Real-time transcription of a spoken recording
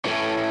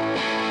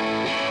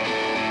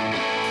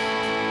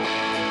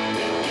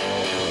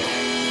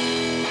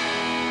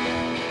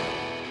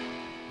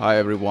Hi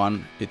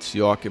everyone, it's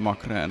Joachim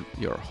Akren,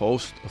 your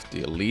host of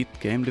the Elite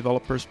Game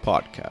Developers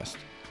Podcast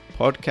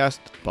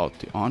about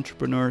the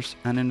entrepreneurs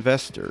and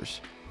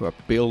investors who are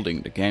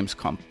building the games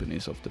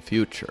companies of the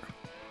future.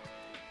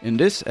 In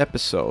this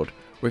episode,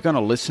 we're going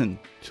to listen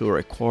to a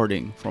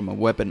recording from a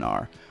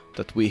webinar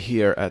that we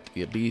here at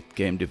Elite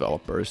Game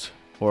Developers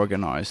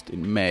organized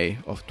in May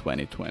of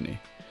 2020.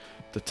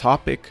 The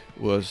topic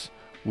was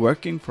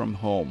working from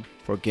home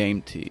for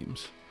game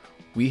teams.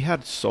 We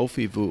had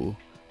Sophie Vo,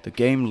 the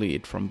game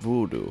lead from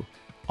Voodoo,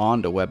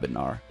 on the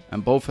webinar,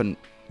 and both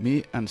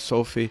me and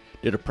Sophie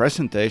did a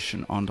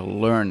presentation on the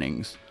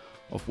learnings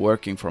of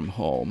working from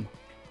home,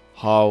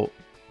 how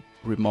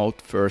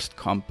remote first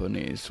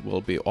companies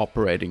will be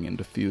operating in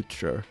the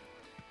future,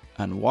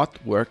 and what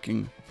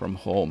working from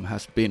home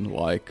has been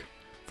like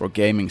for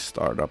gaming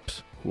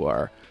startups who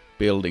are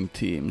building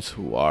teams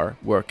who are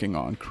working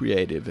on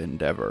creative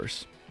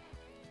endeavors.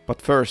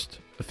 But first,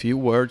 a few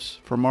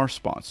words from our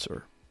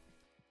sponsor.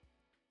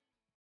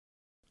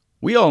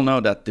 We all know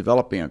that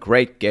developing a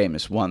great game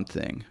is one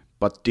thing,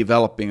 but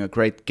developing a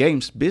great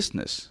games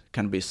business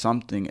can be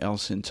something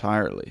else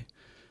entirely.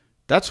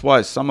 That's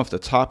why some of the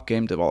top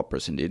game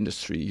developers in the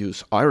industry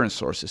use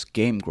ironSource's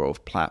game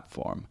growth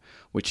platform,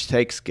 which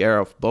takes care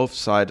of both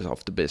sides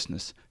of the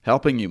business,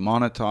 helping you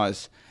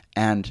monetize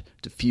and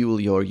to fuel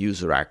your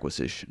user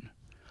acquisition.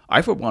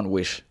 I for one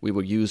wish we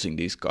were using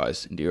these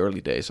guys in the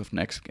early days of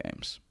Next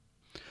Games.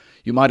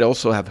 You might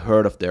also have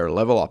heard of their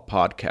Level Up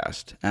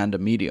podcast and a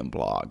Medium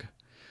blog.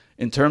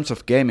 In terms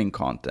of gaming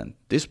content,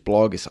 this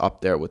blog is up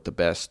there with the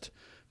best,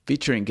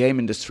 featuring game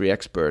industry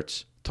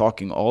experts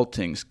talking all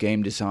things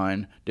game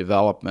design,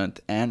 development,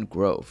 and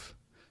growth.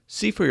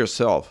 See for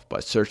yourself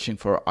by searching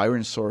for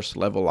ironSource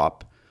Level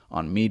Up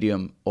on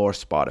Medium or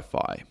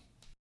Spotify.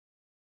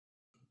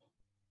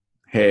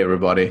 Hey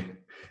everybody,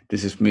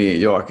 this is me,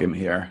 Joachim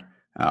here.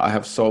 I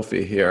have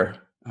Sophie here.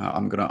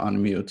 I'm going to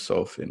unmute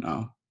Sophie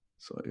now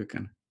so you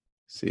can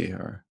see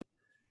her.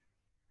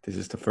 This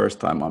is the first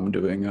time I'm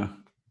doing a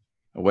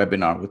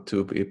webinar with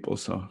two people,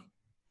 so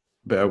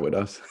bear with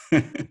us.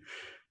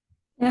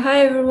 Yeah,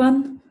 hi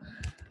everyone.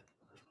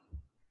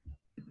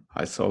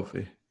 Hi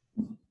Sophie.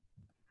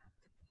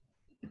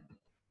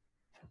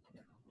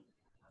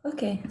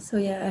 Okay, so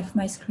yeah, I have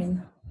my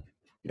screen.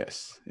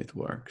 Yes, it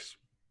works.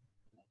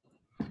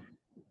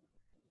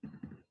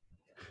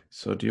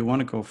 So do you want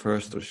to go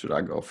first or should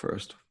I go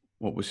first?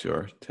 What was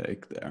your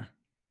take there?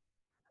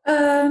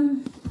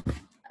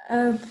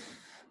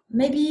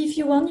 Maybe if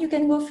you want, you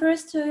can go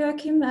first,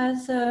 Joachim,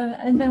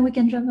 and then we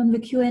can jump on the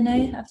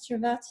Q&A after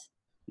that.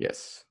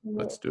 Yes,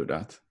 let's do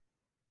that.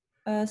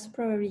 So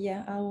probably,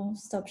 yeah, I'll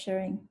stop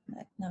sharing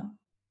that now.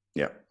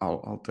 Yeah,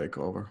 I'll take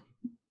over.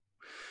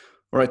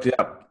 All right,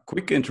 yeah,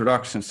 quick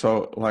introduction.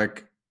 So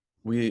like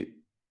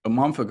a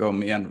month ago,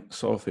 me and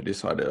Sophie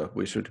decided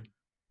we should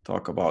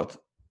talk about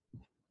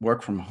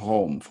work from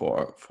home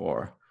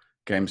for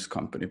games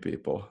company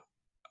people.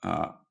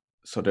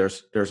 So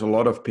there's a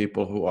lot of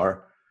people who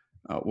are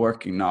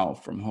working now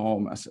from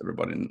home, as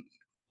everybody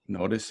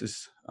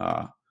notices.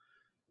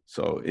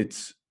 So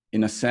it's,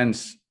 in a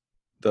sense,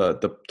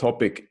 the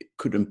topic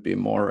couldn't be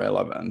more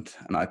relevant,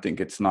 and I think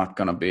it's not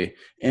going to be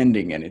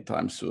ending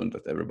anytime soon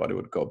that everybody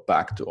would go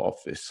back to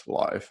office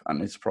life,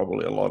 and it's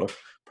probably a lot of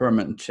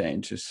permanent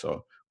changes,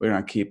 so we're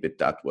going to keep it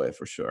that way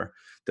for sure.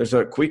 There's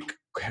a quick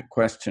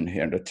question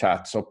here in the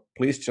chat, so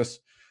please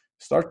just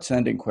start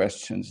sending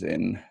questions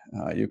in.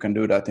 You can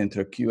do that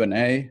into a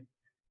Q&A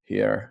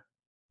here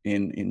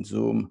in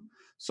Zoom.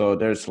 So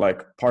there's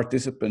like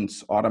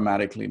participants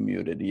automatically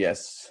muted.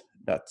 Yes,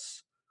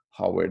 that's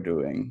how we're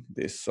doing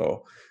this.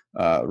 So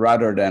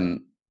rather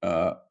than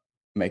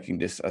making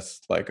this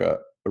as like a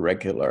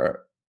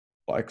regular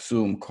like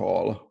Zoom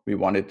call, we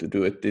wanted to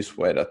do it this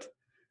way, that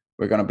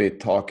we're going to be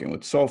talking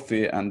with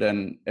Sophie and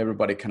then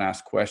everybody can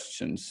ask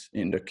questions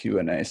in the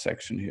Q&A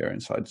section here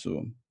inside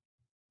Zoom.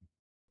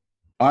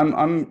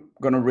 I'm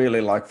going to really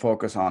like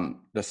focus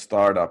on the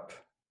startup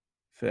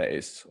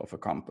phase of a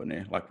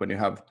company, like when you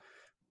have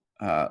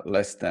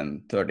less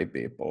than 30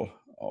 people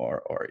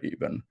or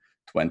even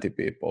 20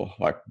 people,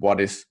 like what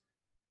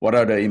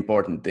are the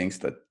important things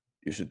that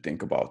you should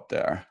think about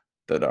there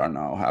that are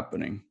now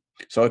happening.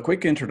 So a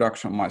quick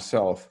introduction of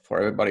myself for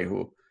everybody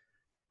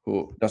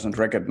who doesn't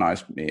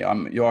recognize me.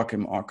 I'm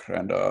Joachim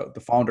Akren,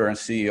 the founder and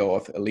CEO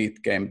of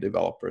Elite Game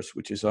Developers,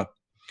 which is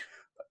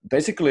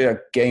basically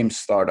a game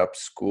startup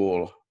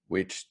school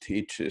which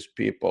teaches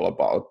people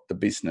about the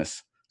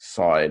business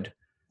side,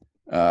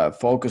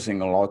 focusing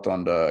a lot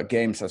on the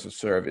games as a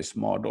service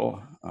model,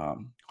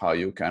 how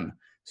you can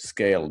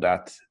scale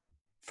that,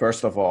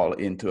 first of all,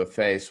 into a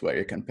phase where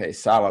you can pay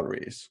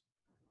salaries,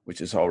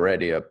 which is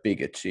already a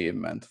big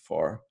achievement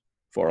for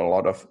a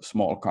lot of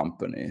small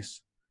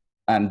companies.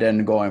 And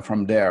then going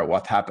from there,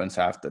 what happens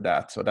after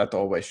that? So that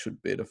always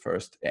should be the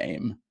first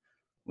aim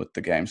with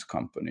the games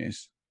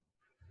companies.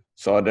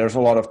 So there's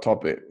a lot of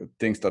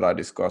things that I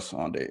discuss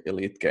on the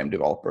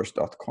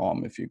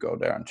elitegamedevelopers.com. If you go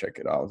there and check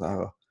it out, I have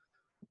a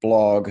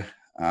blog,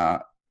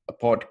 a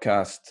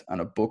podcast,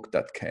 and a book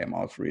that came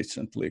out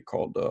recently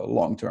called The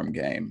Long-Term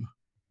Game.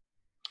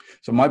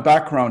 So my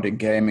background in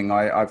gaming,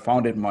 I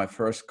founded my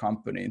first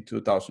company in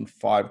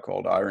 2005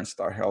 called Iron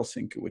Star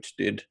Helsinki, which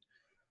did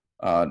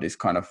this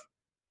kind of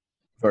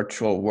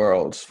virtual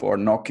worlds for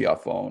Nokia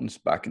phones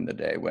back in the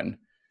day when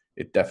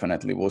it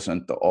definitely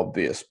wasn't the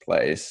obvious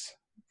place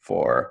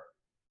for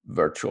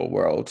virtual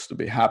worlds to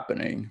be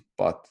happening.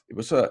 But it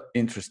was an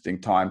interesting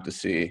time to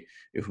see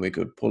if we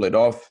could pull it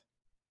off.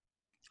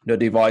 The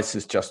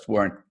devices just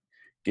weren't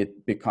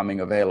becoming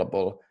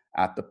available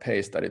at the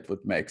pace that it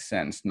would make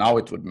sense. Now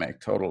it would make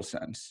total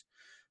sense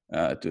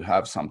to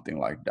have something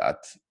like that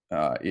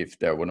if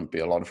there wouldn't be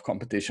a lot of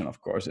competition, of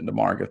course, in the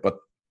market. But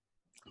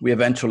we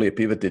eventually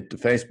pivoted to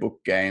Facebook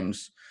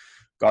games,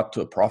 got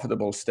to a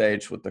profitable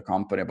stage with the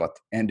company, but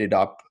ended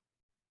up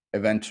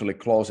eventually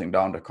closing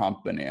down the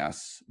company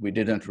as we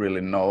didn't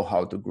really know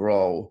how to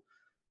grow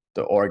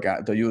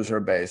the user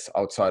base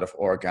outside of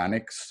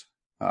organics.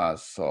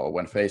 So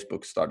when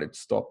Facebook started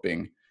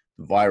stopping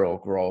viral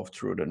growth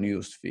through the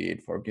news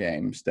feed for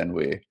games, then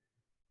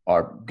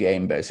our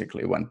game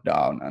basically went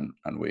down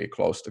and we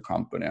closed the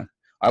company.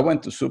 I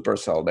went to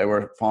Supercell. They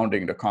were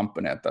founding the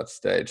company at that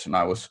stage, and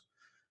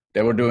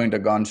they were doing the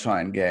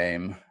Gunshine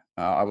game.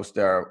 I was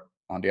there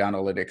on the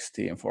analytics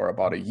team for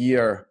about a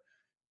year.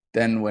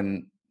 Then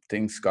when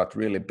things got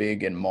really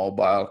big in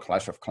mobile,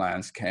 Clash of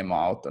Clans came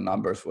out, the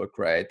numbers were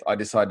great. I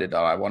decided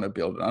that I want to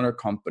build another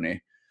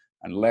company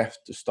and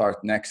left to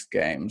start Next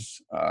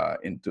Games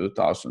in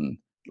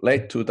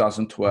late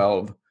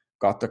 2012,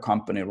 got the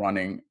company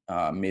running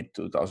mid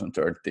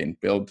 2013,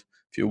 built a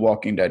few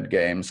Walking Dead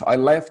games. I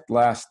left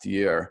last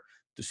year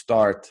to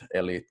start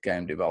Elite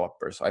Game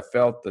Developers. I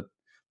felt that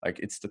like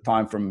it's the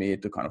time for me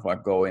to kind of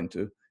like go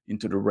into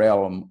the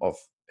realm of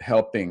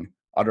helping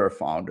other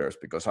founders,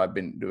 because I've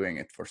been doing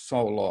it for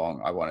so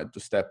long. I wanted to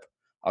step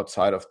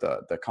outside of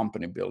the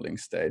company building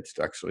stage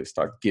to actually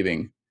start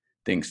giving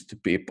things to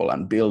people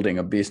and building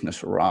a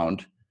business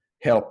around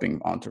helping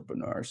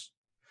entrepreneurs.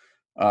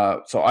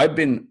 So I've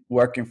been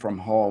working from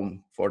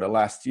home for the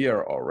last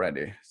year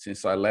already,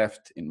 since I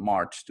left in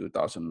March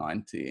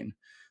 2019.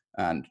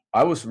 And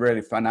I was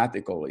really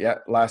fanatical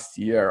last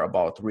year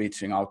about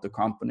reaching out to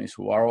companies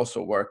who are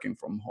also working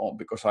from home,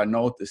 because I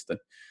noticed that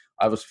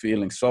I was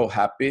feeling so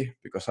happy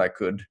because I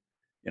could,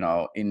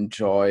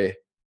 enjoy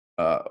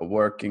a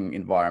working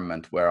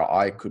environment where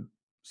I could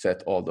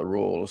set all the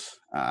rules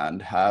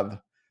and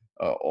have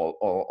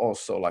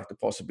also like the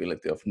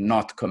possibility of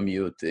not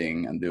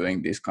commuting and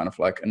doing these kind of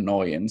like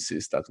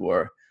annoyances that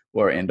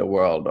were in the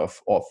world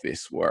of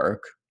office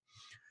work.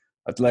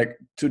 But like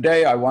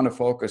today, I want to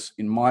focus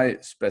in my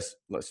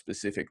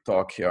specific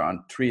talk here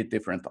on 3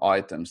 different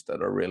items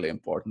that are really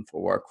important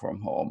for work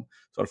from home,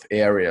 sort of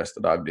areas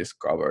that I've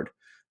discovered.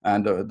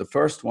 And the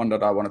first one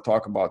that I want to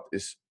talk about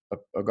is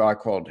a guy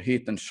called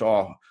Heaton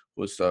Shaw,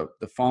 who's the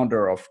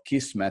founder of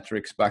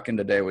Kissmetrics back in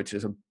the day, which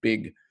is a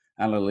big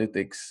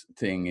analytics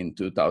thing in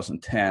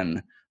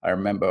 2010. I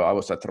remember I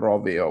was at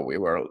Rovio. We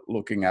were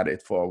looking at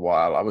it for a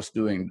while. I was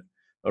doing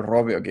a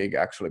Rovio gig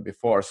actually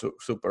before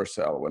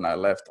Supercell when I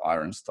left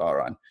Iron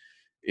Star, and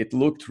it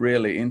looked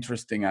really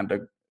interesting.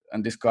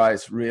 And this guy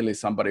is really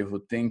somebody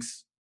who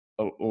thinks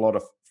a lot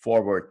of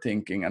forward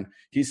thinking. And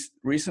he's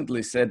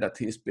recently said that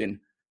he's been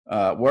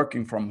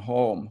working from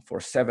home for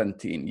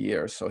 17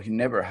 years. So he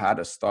never had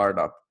a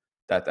startup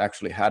that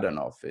actually had an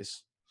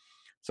office.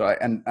 So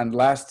and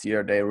last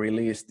year they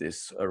released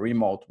this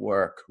remote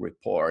work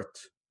report,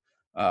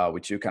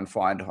 which you can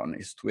find on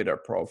his Twitter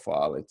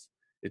profile.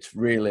 It's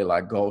really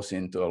like goes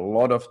into a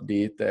lot of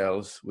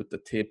details with the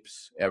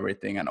tips,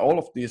 everything, and all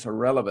of these are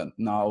relevant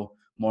now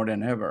more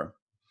than ever.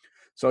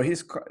 So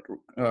his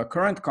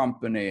current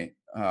company,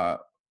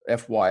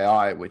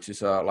 FYI, which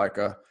is like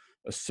a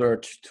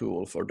search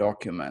tool for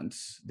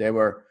documents, they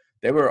were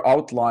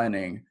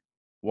outlining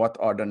what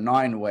are the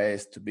 9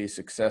 ways to be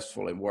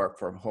successful in work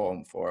from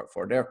home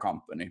for their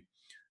company.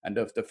 And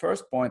the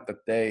first point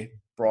that they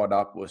brought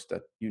up was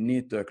that you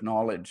need to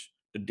acknowledge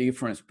the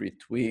difference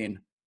between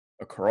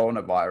a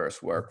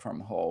coronavirus work from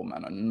home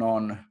and a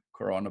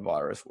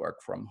non-coronavirus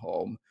work from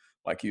home.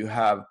 Like you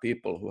have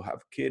people who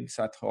have kids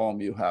at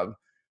home, you have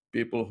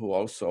people who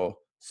also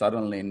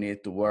suddenly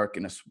need to work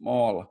in a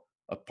small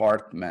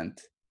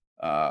apartment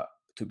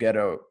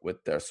together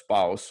with their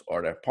spouse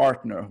or their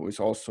partner who is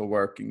also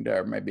working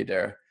there. Maybe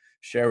they're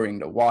sharing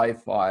the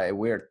Wi-Fi,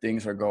 weird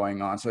things are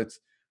going on. So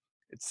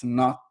it's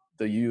not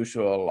the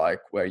usual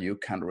like where you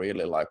can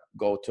really like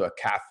go to a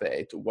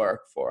cafe to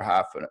work for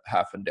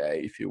half a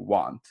day if you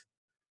want.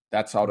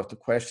 That's out of the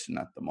question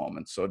at the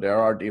moment. So there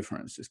are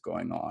differences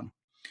going on.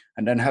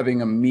 And then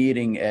having a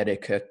meeting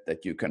etiquette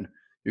that you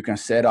can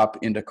set up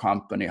in the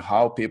company,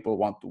 how people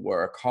want to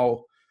work,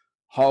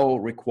 how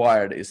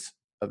required is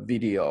a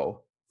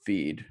video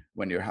feed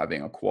when you're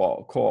having a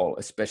call,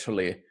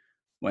 especially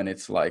when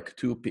it's like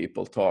 2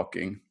 people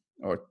talking,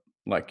 or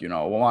like,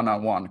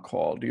 one-on-one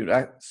call. Do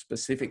you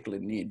specifically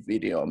need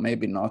video?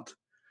 Maybe not.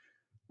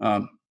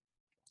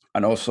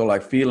 And also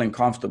like feeling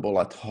comfortable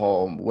at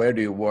home. Where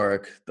do you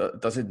work?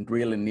 Does it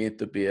really need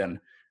to be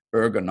an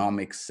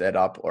ergonomic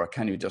setup, or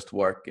can you just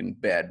work in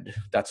bed?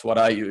 That's what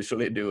I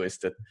usually do, is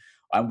that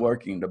I'm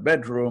working in the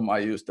bedroom. I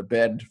use the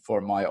bed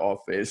for my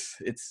office.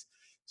 It's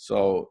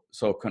so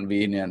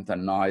convenient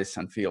and nice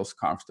and feels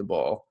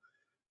comfortable.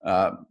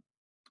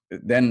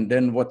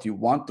 Then what you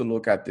want to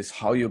look at is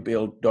how you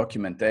build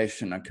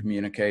documentation and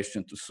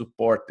communication to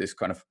support this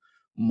kind of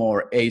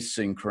more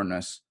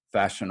asynchronous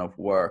fashion of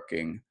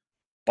working,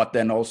 but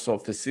then also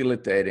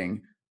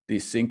facilitating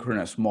these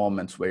synchronous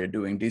moments where you're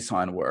doing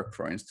design work,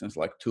 for instance,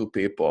 like two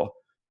people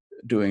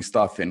doing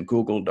stuff in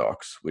Google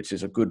Docs, which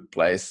is a good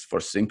place for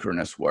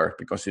synchronous work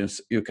because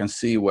you can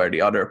see where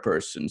the other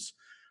person's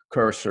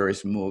cursor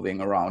is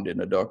moving around in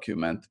the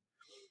document.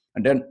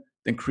 And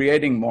then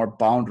creating more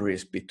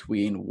boundaries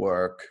between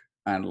work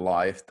and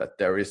life,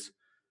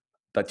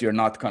 that you're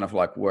not kind of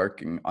like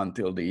working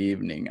until the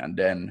evening and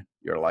then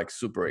you're like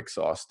super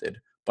exhausted,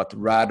 but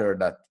rather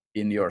that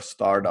in your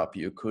startup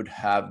you could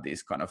have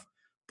these kind of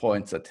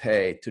points that,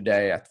 hey,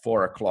 today at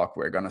 4:00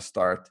 we're going to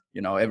start,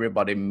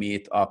 everybody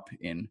meet up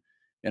in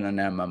an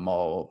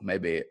MMO,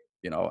 maybe,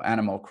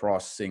 Animal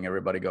Crossing,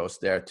 everybody goes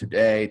there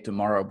today.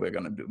 Tomorrow we're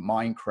going to do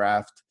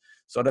Minecraft,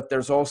 so that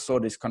there's also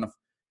this kind of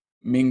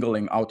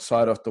mingling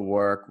outside of the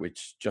work,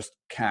 which just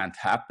can't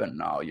happen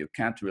now. You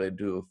can't really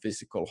do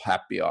physical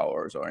happy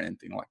hours or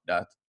anything like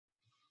that.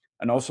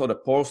 And also the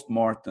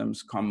postmortems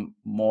come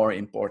more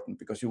important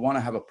because you want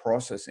to have a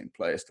process in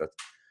place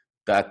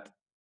that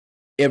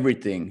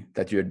everything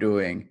that you're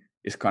doing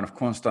is kind of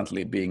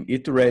constantly being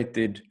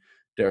iterated.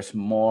 There's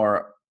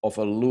more of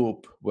a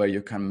loop where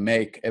you can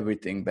make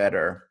everything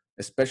better,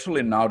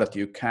 especially now that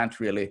you can't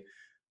really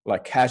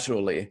like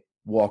casually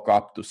walk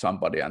up to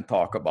somebody and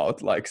talk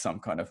about like some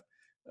kind of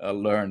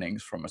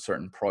learnings from a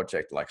certain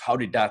project, like how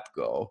did that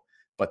go?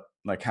 But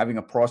like having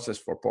a process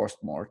for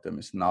postmortem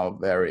is now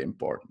very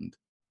important.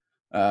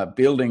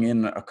 Building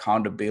in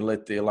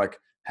accountability, like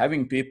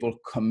having people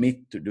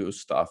commit to do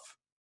stuff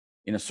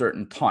in a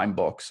certain time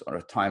box or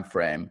a time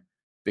frame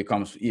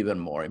becomes even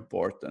more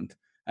important.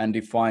 And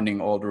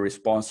defining all the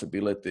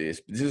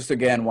responsibilities. This is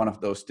again one of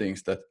those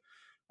things that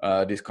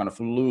these kind of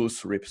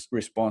loose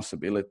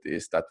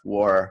responsibilities that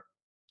were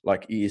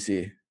like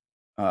easy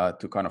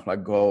to kind of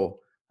like go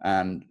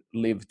and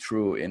live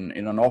through in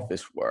an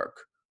office work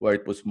where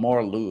it was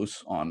more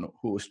loose on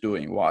who's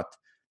doing what.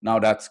 Now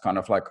that's kind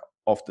of like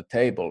off the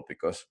table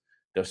because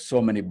there's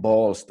so many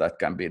balls that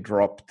can be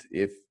dropped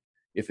if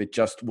it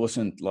just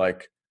wasn't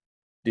like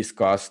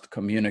discussed,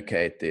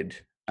 communicated,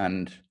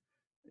 and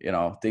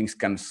things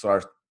can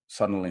start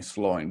suddenly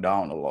slowing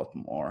down a lot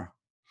more.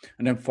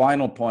 And then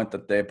final point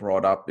that they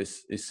brought up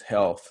is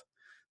health.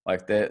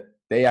 Like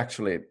they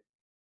actually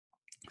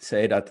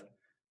say that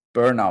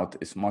burnout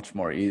is much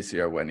more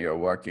easier when you're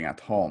working at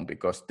home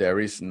because there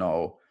is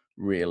no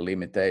real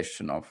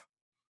limitation of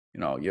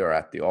you're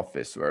at the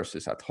office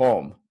versus at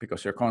home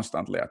because you're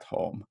constantly at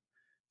home.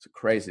 It's a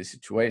crazy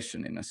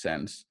situation in a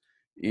sense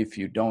if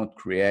you don't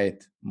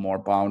create more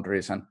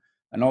boundaries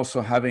and also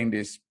having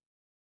these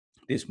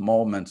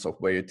moments of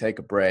where you take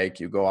a break,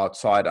 you go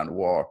outside and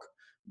walk,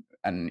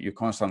 and you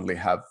constantly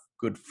have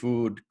good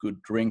food,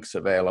 good drinks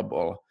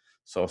available.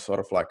 So sort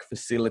of like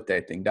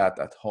facilitating that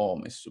at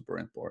home is super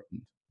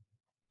important.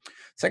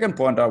 Second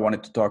point I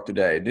wanted to talk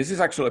today, this is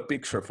actually a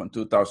picture from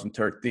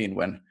 2013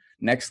 when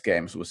Next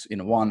Games was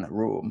in one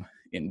room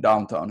in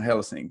downtown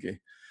Helsinki.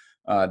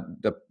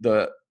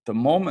 The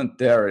moment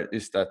there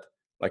is that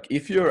like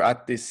if you're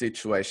at this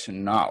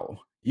situation now,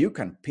 you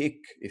can pick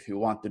if you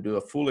want to do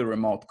a fully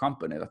remote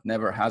company that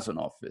never has an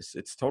office.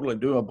 It's totally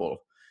doable.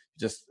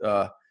 Just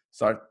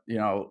start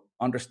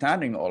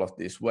understanding all of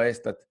these ways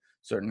that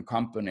certain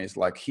companies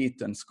like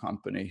Heaton's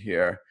company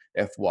here,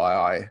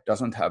 FYI,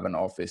 doesn't have an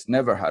office,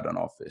 never had an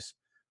office.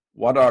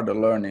 What are the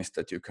learnings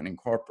that you can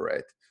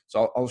incorporate?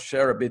 So I'll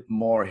share a bit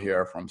more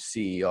here from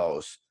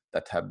CEOs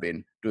that have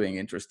been doing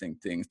interesting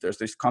things. There's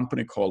this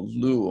company called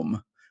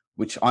Loom,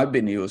 which I've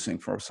been using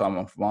for some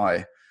of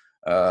my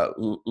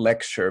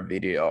lecture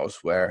videos,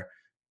 where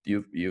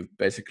you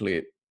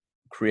basically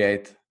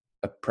create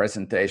a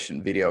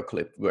presentation video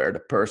clip where the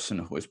person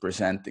who is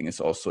presenting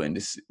is also in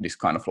this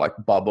kind of like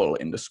bubble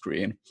in the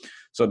screen.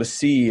 So the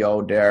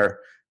CEO there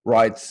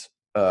writes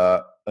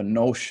a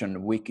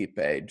Notion wiki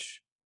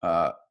page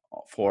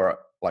for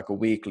like a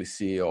weekly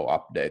CEO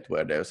update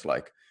where there's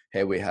like,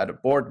 hey, we had a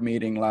board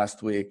meeting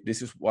last week.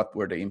 This is what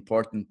were the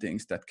important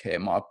things that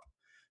came up.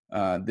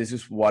 This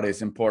is what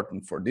is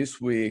important for this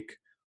week.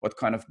 What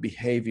kind of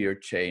behavior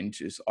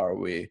changes are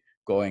we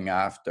going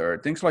after?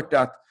 Things like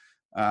that.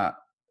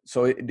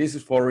 So this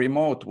is for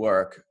remote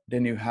work.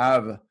 Then you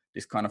have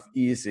this kind of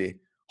easy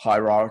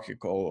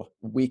hierarchical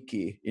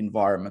wiki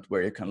environment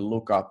where you can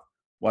look up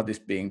what is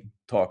being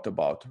talked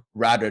about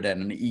rather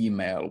than an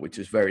email, which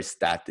is very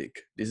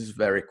static. This is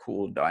very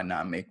cool,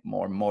 dynamic,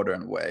 more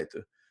modern way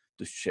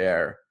to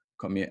share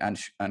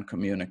and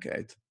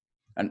communicate.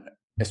 And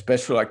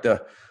especially like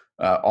the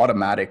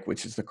Automatic,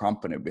 which is the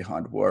company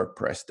behind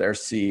WordPress, their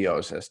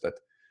CEO says that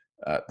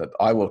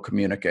I will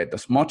communicate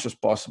as much as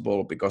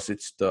possible because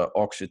it's the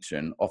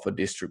oxygen of a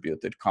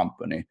distributed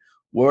company.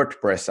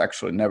 WordPress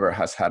actually never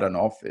has had an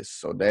office,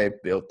 so they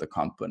built the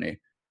company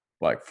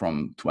like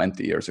from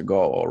 20 years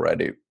ago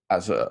already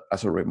as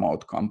a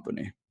remote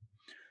company.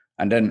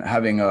 And then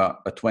having a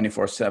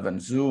 24/7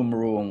 Zoom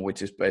room,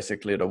 which is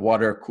basically the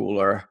water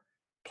cooler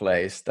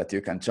place that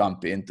you can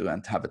jump into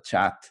and have a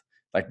chat.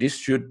 Like, this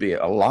should be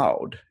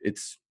allowed.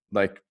 It's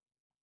like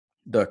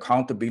the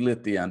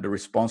accountability and the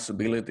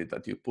responsibility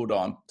that you put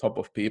on top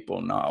of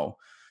people now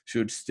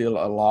should still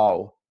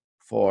allow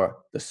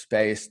for the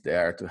space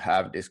there to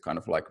have this kind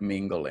of like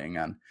mingling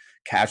and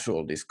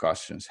casual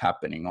discussions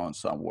happening on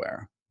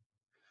somewhere.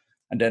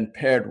 And then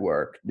paired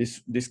work.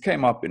 This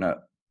came up in a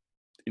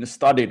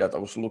study that I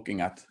was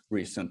looking at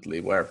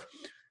recently, where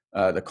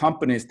the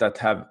companies that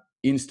have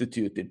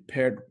instituted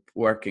paired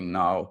working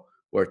now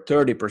were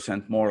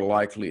 30% more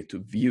likely to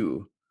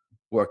view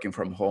working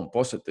from home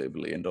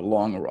positively in the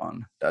long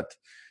run. That,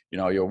 you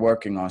know, you're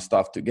working on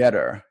stuff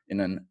together in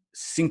a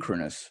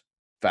synchronous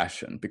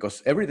fashion,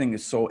 because everything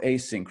is so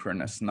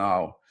asynchronous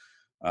now.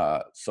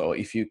 So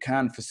if you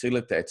can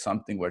facilitate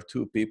something where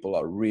two people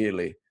are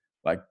really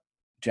like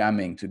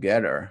jamming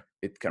together,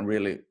 it can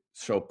really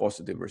show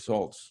positive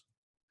results.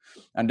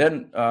 And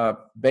then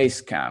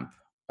Basecamp,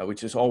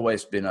 which has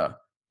always been a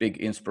big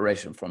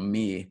inspiration from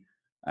me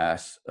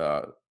as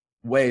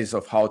ways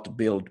of how to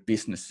build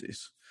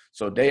businesses.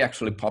 So they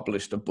actually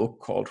published a book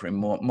called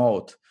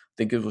Remote, I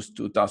think it was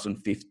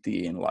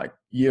 2015, like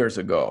years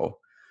ago,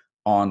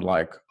 on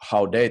like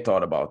how they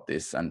thought about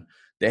this. And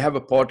they have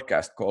a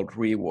podcast called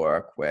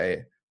Rework,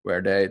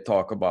 where they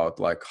talk about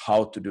like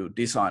how to do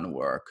design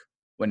work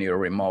when you're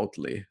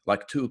remotely,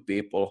 like two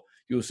people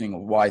using a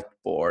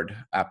whiteboard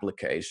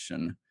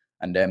application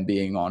and then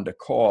being on the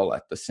call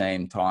at the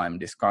same time,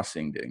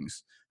 discussing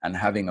things and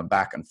having a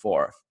back and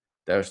forth.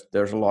 There's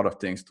a lot of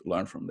things to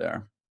learn from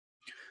there.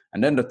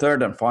 And then the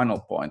third and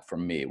final point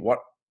from me, what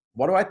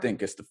do I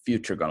think is the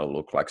future going to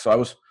look like?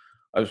 So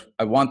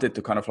I wanted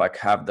to kind of like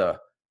have the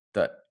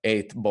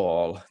 8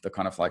 ball, the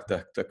kind of like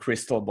the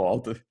crystal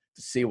ball to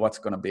see what's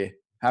going to be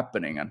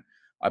happening. And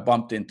I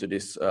bumped into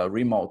this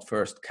Remote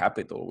First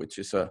Capital, which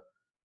is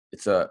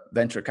it's a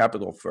venture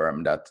capital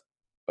firm that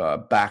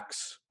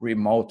backs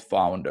remote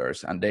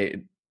founders, and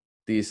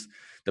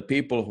the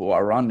people who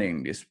are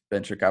running this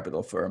venture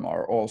capital firm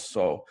are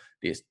also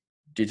these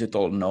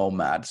digital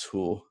nomads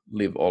who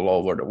live all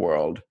over the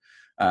world.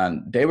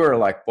 And they were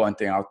like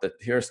pointing out that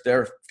here's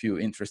their few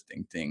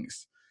interesting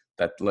things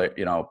that,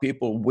 you know,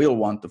 people will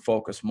want to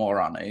focus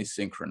more on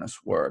asynchronous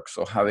work.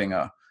 So having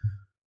a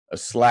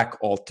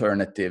Slack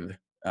alternative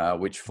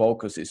which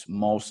focuses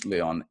mostly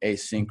on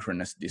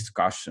asynchronous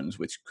discussions,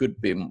 which could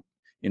be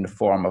in the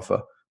form of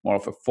more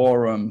of a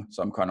forum,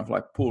 some kind of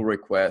like pull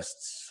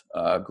requests,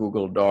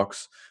 Google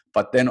Docs,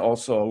 but then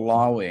also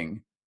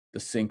allowing the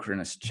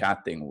synchronous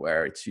chatting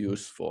where it's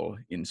useful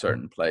in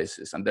certain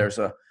places. And there's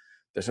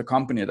a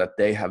company that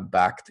they have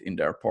backed in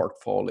their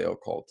portfolio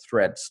called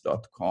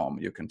threads.com.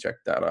 You can check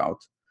that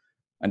out.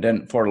 And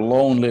then for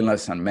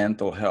loneliness and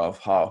mental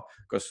health,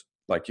 because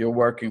like you're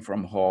working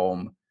from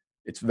home,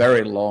 it's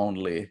very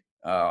lonely.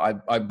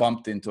 I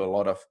bumped into a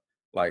lot of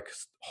like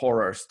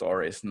horror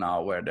stories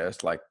now where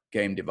there's like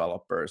game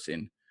developers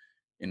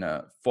in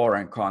a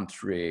foreign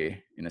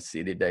country, in a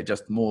city. They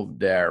just moved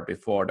there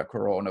before the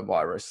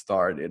coronavirus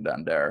started,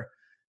 and they're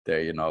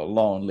you know,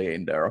 lonely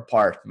in their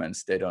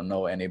apartments. They don't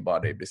know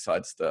anybody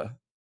besides the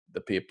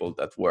people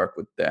that work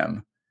with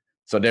them.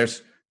 So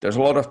there's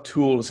a lot of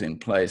tools in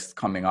place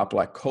coming up,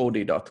 like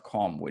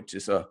Cody.com, which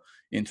is a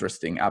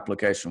interesting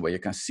application where you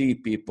can see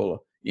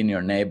people in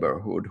your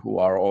neighborhood who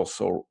are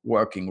also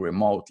working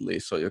remotely.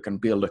 So you can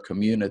build a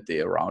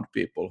community around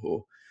people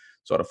who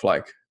sort of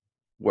like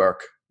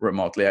work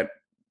remotely.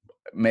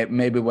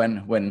 Maybe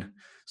when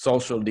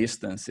social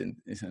distancing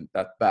isn't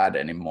that bad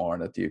anymore,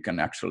 that you can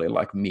actually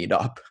like meet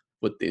up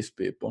with these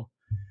people.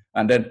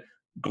 And then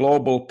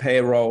global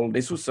payroll.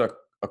 This was a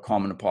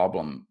common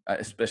problem,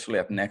 especially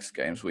at Next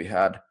Games. We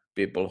had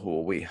people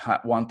who we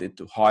wanted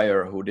to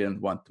hire who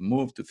didn't want to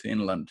move to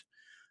Finland.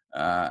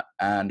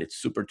 And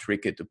it's super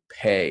tricky to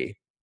pay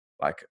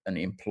like an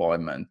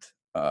employment,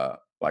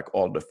 like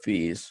all the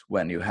fees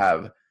when you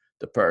have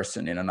the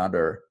person in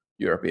another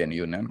European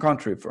Union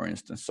country, for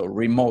instance. So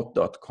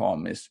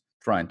remote.com is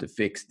trying to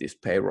fix this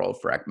payroll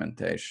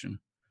fragmentation.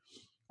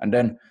 And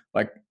then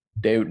like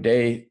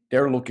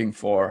they're looking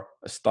for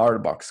a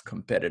Starbucks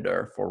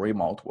competitor for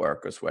remote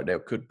workers, where there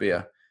could be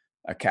a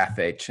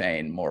cafe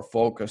chain more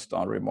focused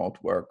on remote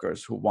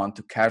workers who want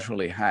to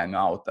casually hang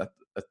out at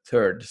a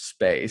third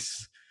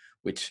space,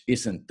 which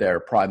isn't their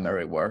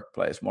primary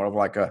workplace, more of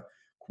like a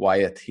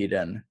quiet,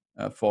 hidden,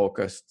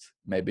 focused,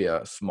 maybe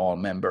a small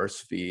members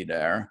fee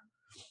there.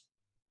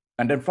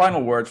 And then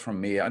final words from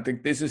me. I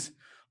think this is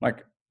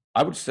like,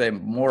 I would say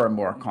more and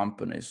more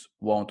companies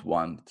won't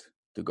want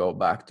to go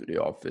back to the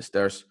office.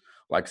 There's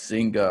like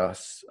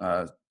Zynga's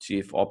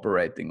chief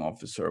operating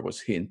officer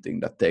was hinting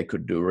that they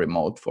could do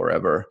remote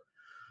forever.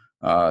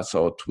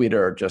 So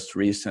Twitter just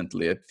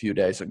recently, a few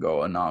days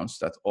ago, announced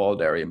that all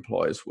their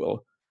employees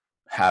will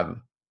have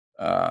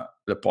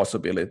the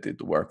possibility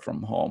to work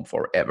from home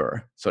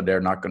forever. So they're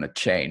not going to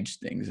change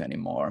things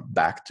anymore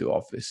back to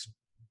office.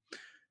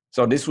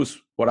 So this was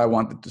what I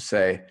wanted to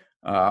say.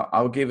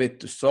 I'll give it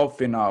to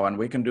Sophie now, and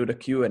we can do the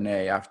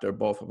Q&A after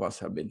both of us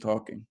have been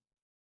talking.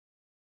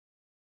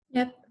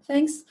 Yep,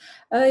 thanks.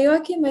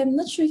 Joachim, I'm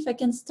not sure if I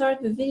can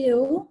start the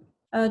video.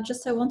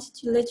 Just I wanted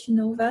to let you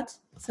know that.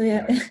 So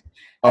yeah,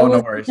 Oh, no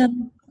worries.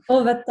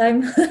 All that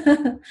time.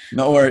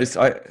 No worries.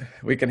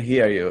 We can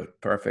hear you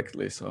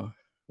perfectly, so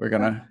we're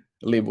gonna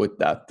live with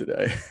that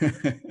today.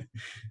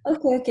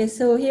 Okay.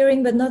 So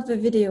hearing, but not the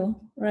video,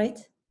 right?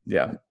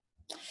 Yeah.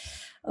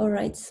 All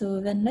right.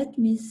 So then let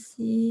me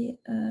see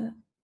how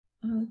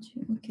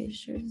to.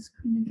 Share the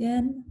screen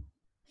again.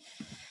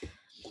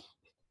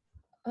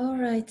 All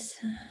right.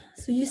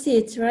 So you see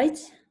it, right?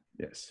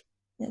 Yes.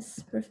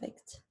 Yes.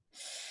 Perfect.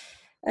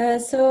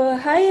 So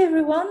hi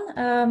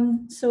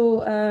everyone.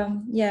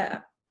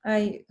 Yeah,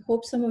 I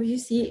hope some of you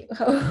see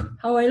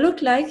how I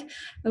look like.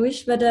 I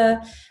wish, but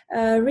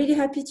really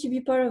happy to be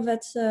part of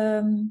that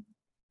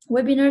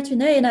webinar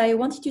today. And I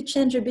wanted to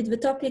change a bit the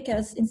topic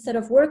as instead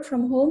of work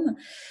from home,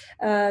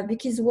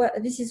 because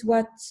this is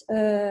what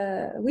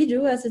we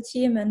do as a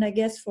team, and I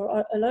guess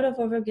for a lot of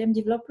other game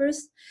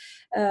developers,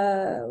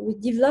 we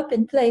develop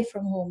and play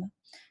from home.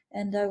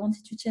 And I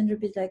wanted to change a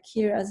bit, like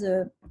here as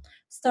a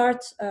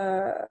start,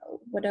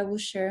 what I will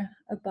share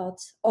about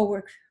our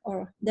work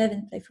or dev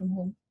and play from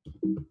home.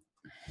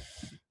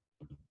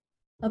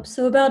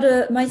 So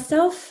about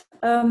myself,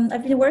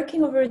 I've been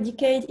working over a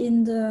decade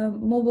in the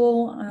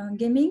mobile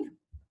gaming,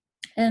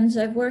 and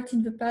I've worked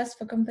in the past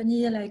for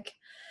companies like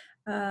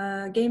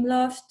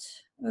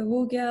Gameloft,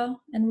 Wooga,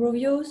 and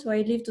Rovio. So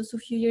I lived also a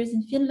few years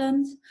in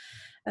Finland,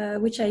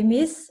 which I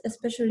miss,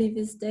 especially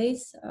these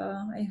days.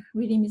 I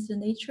really miss the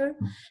nature,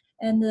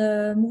 and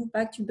moved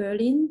back to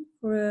Berlin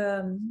for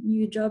a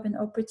new job and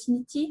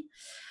opportunity.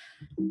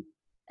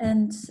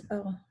 And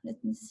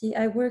let me see,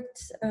 I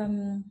worked,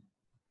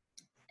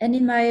 and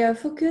in my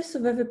focus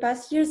over the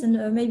past years,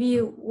 and maybe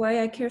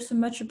why I care so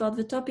much about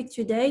the topic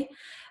today,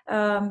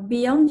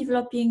 beyond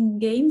developing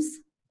games,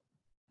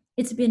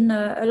 it's been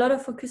a lot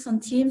of focus on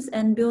teams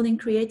and building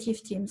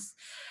creative teams,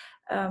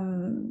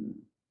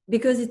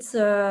 because it's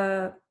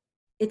a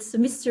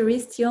mystery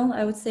still,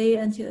 I would say,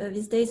 until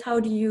these days.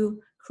 How do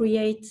you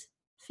create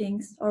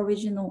things,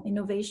 original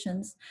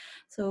innovations?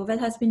 So that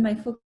has been my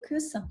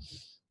focus.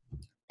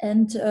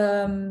 And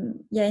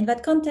yeah, in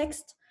that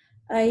context,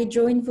 I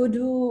joined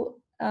Voodoo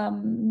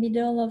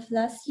middle of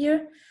last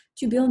year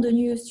to build a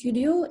new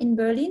studio in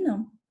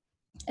Berlin.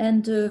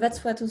 And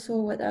that's what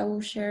I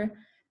will share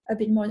a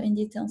bit more in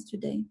details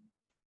today.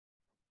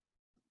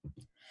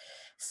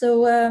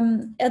 So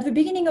at the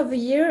beginning of the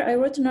year, I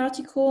wrote an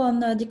article on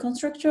the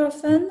constructor of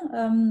fun,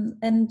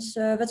 and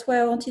that's why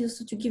I wanted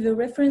also to give a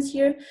reference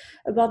here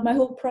about my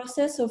whole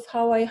process of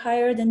how I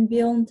hired and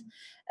built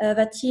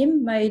that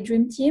team, my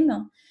dream team.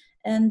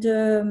 And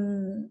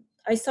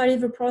I started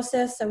the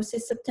process, I would say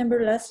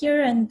September last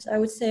year, and I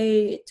would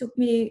say it took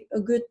me a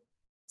good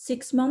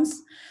 6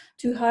 months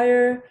to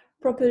hire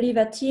properly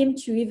that team,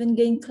 to even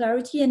gain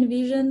clarity and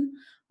vision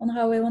on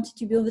how I wanted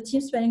to build the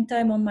team, spending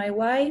time on my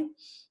why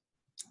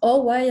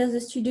as a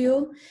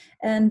studio.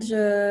 And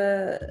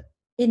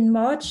in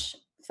March,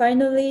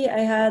 finally,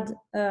 I had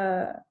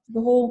the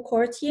whole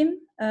core team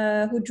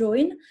who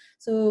joined.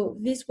 So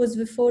this was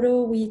the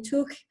photo we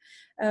took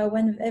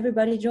when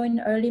everybody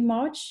joined early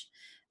March.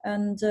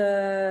 And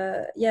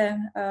yeah,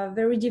 a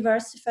very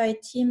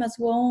diversified team as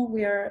well.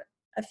 We are,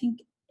 I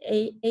think,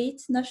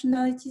 eight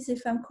nationalities,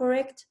 if I'm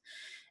correct.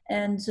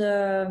 And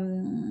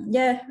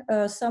yeah,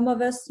 some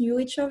of us knew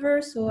each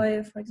other. So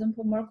for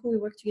example, Marco, we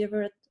worked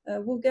together at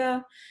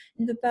Wooga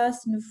in the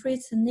past,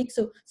 Fritz and Nick.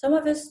 So some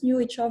of us knew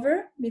each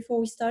other before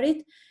we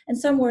started, and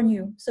some were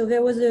new. So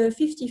there was a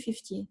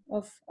 50-50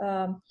 of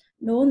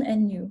known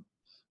and new.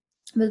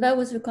 But that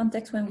was the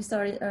context when we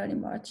started early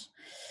March.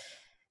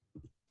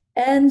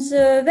 And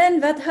then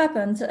that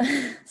happened.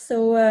 So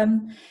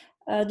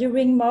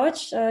during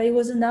March, it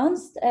was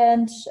announced,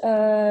 and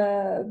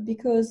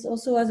because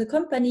also as a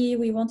company,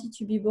 we wanted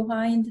to be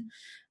behind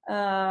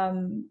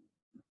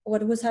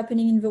what was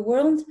happening in the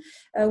world,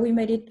 we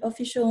made it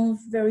official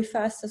very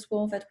fast as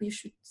well that we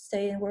should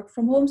stay and work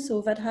from home.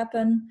 So that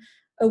happened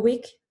a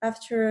week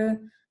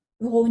after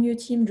the whole new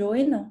team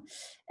joined.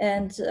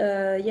 And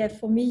yeah,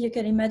 for me, you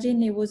can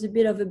imagine it was a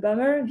bit of a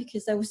bummer,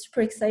 because I was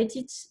super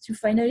excited to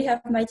finally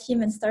have my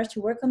team and start to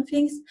work on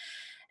things.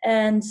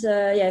 And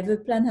yeah, the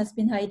plan has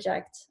been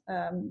hijacked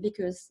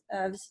because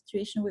the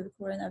situation with the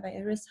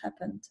coronavirus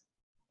happened.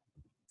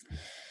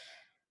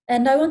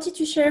 And I wanted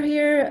to share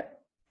here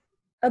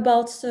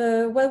about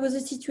what was the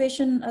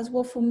situation as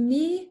well for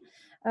me,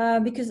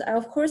 because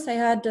of course I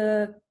had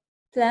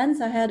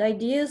plans, I had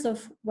ideas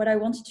of what I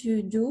wanted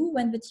to do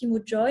when the team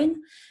would join,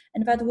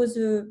 and that was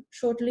a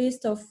short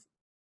list of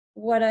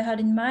what I had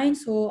in mind.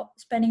 So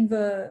spending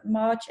the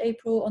March,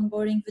 April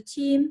onboarding the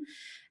team.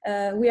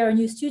 We are a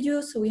new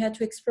studio, so we had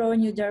to explore a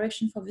new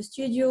direction for the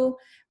studio,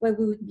 what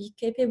we would be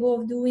capable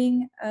of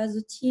doing as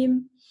a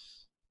team.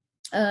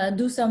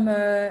 Do some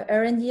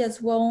R&D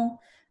as well,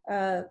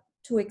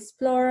 to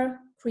explore,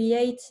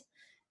 create,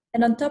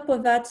 And on top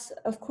of that,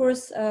 of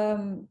course,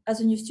 as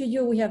a new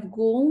studio, we have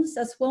goals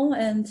as well.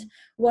 And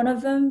one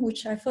of them,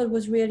 which I thought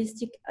was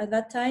realistic at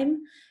that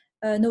time,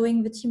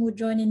 knowing the team would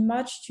join in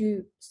March,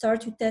 to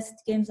start to test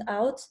games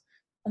out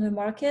on the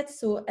market.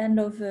 So end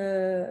of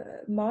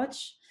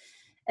March.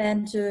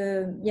 And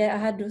yeah, I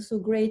had also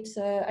great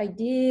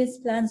ideas,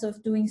 plans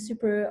of doing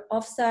super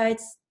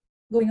offsites,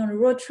 going on a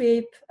road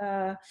trip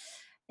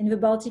in the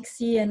Baltic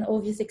Sea, and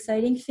all these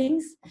exciting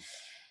things.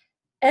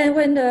 And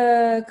when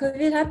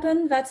COVID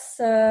happened, that's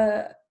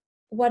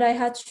what I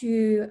had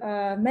to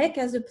make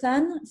as a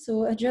plan.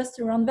 So adjust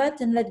around that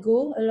and let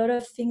go a lot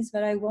of things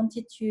that I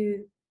wanted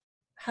to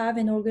have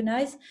and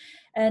organize,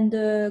 and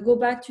go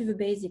back to the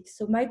basics.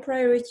 So my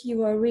priority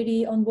were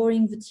really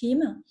onboarding the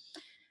team,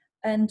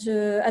 and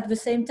at the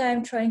same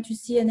time trying to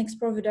see and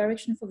explore the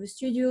direction for the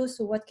studio.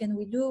 So what can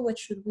we do? What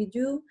should we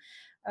do?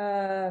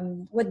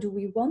 What do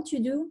we want to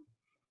do?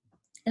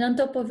 And on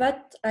top of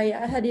that, I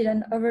had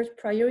another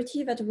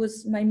priority that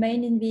was my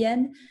main in the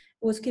end,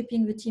 was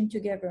keeping the team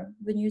together,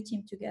 the new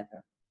team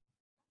together.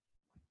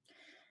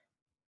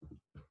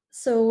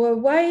 So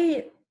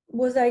why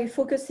was I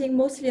focusing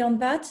mostly on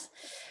that?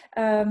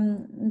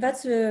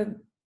 That's a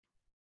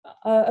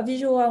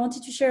visual I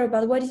wanted to share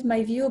about what is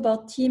my view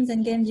about teams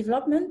and game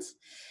development.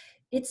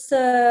 It's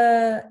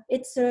a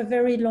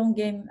very long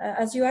game.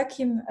 As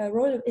Joachim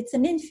wrote, it's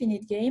an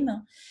infinite game.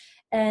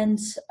 And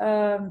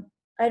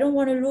I don't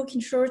want to look in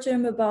short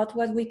term about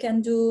what we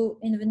can do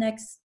in the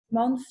next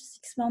month,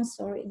 6 months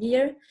or a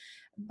year,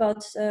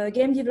 but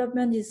game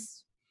development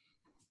is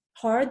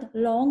hard,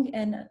 long,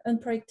 and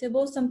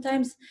unpredictable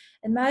sometimes.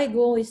 And my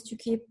goal is to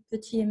keep the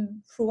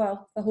team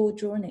throughout the whole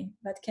journey.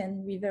 That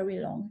can be very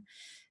long.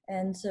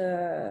 And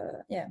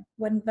yeah,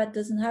 when that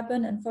doesn't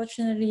happen,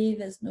 unfortunately,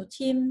 there's no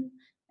team,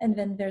 and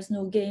then there's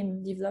no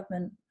game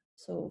development.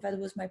 So that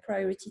was my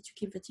priority, to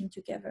keep the team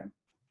together.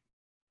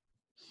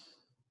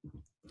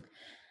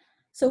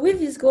 So with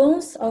these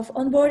goals of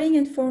onboarding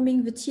and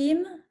forming the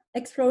team,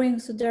 exploring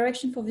the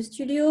direction for the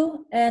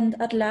studio, and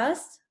at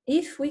last,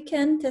 if we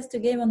can test a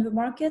game on the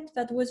market,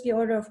 that was the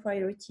order of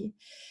priority.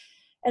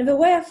 And the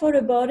way I thought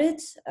about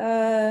it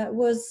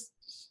was,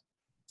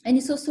 and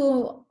it's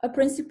also a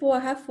principle I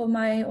have for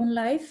my own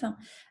life,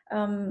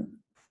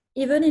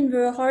 even in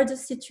the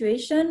hardest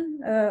situation,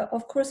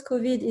 of course,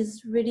 COVID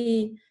is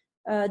really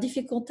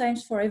difficult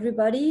times for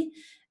everybody.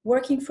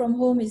 Working from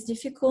home is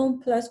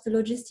difficult, plus the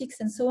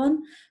logistics and so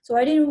on. So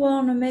I didn't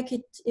want to make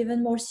it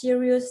even more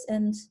serious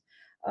and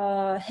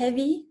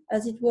heavy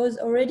as it was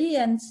already.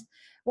 And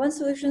one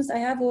solution I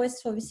have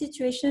always for the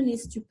situation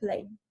is to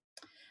play.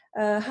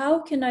 How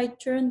can I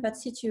turn that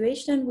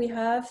situation we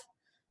have,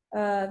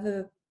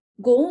 the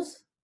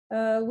goals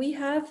we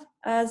have,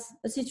 as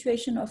a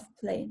situation of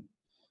play?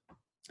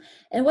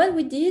 And what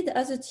we did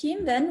as a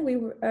team then, we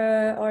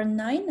are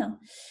 9,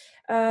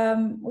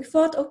 we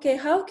thought, okay,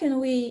 how can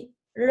we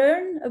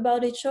learn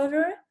about each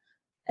other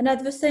and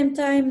at the same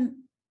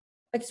time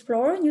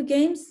explore new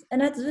games,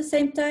 and at the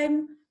same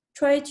time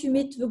try to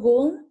meet the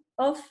goal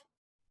of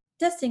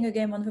testing a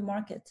game on the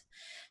market.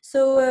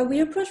 So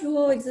we approached the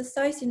whole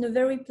exercise in a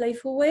very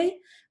playful way,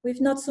 with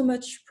not so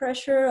much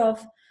pressure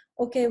of,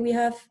 okay, we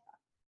have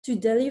to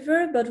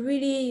deliver, but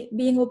really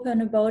being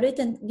open about it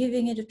and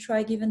giving it a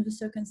try given the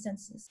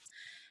circumstances.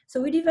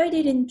 So we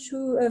divided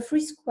into 3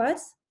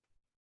 squads,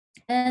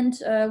 and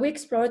we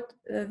explored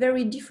a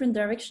very different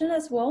direction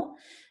as well.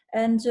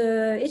 And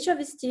each of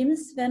these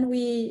teams, then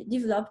we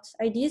developed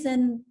ideas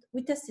and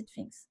we tested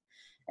things.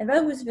 And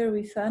that was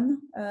very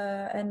fun.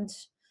 And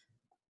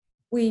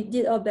we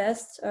did our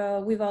best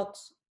without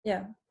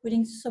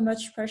putting so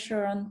much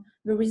pressure on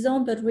the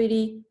result, but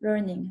really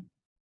learning.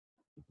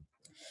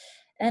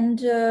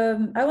 And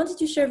I wanted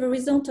to share the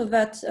result of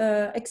that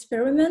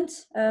experiment.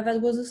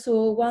 That was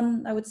also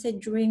one, I would say,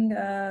 during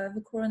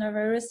the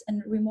coronavirus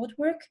and remote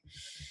work.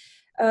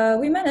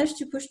 We managed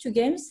to push 2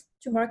 games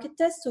to market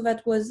test. So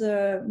that was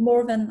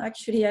more than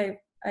actually I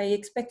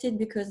expected,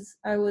 because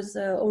I was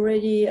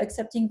already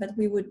accepting that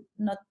we would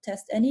not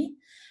test any.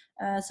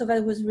 So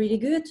that was really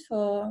good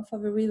for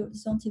the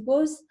result it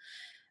was.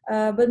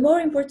 But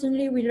more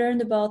importantly, we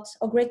learned about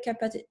our great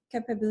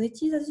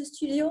capabilities as a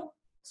studio.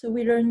 So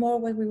we learned more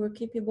what we were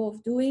capable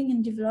of doing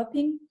and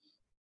developing,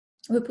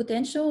 the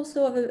potential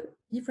also of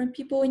different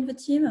people in the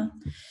team.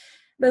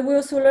 But we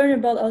also learned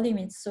about our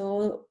limits.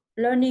 So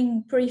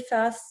learning pretty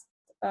fast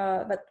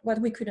but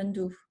what we couldn't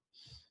do.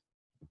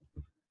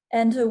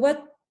 And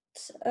what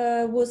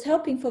was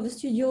helping for the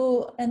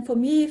studio and for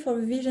me,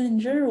 for the vision in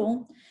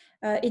general,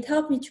 it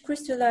helped me to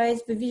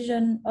crystallize the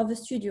vision of the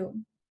studio,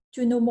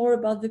 to know more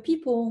about the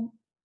people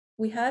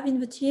we have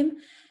in the team,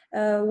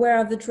 where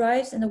are the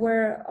drives and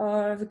where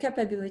are the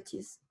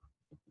capabilities.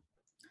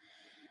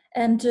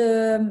 And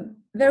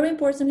very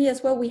importantly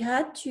as well, we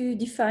had to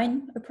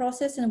define a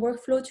process and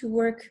workflow to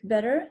work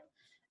better,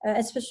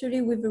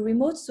 especially with the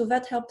remote. So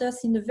that helped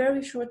us in a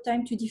very short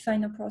time to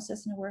define a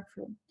process and a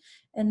workflow.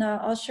 And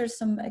I'll share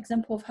some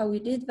example of how we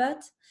did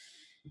that.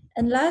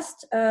 And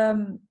last,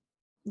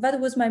 that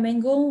was my main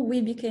goal.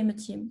 We became a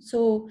team.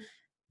 So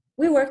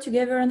we work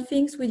together on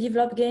things, we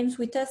develop games,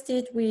 we test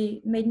it,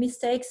 we made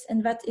mistakes,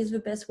 and that is the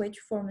best way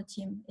to form a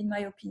team, in my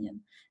opinion.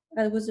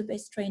 That was the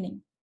best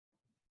training.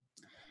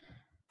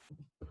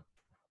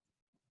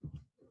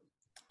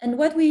 And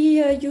what we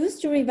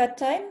used during that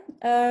time,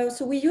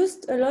 so we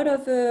used a lot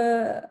of,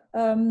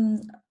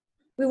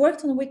 we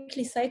worked on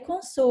weekly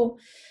cycles. So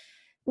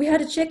we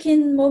had a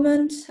check-in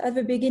moment at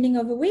the beginning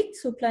of the week,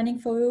 so planning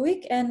for the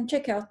week, and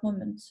check-out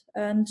moment.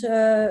 And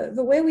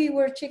the way we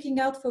were checking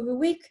out for the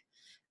week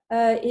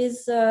is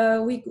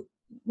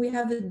we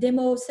have a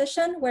demo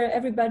session where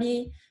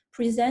everybody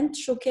present,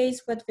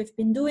 showcase what they've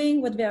been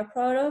doing, what they are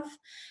proud of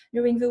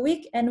during the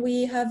week, and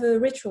we have a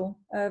ritual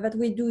that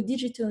we do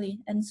digitally.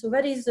 And so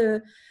that is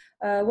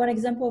one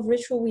example of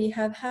ritual we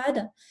have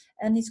had,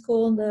 and it's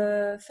called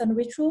Fun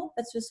Ritual.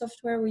 That's the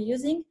software we're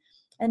using.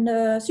 And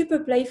super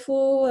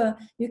playful,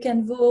 you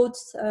can vote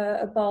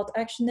about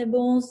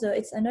actionables,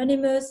 it's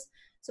anonymous,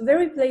 so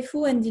very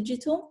playful and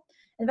digital.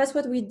 And that's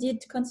what we did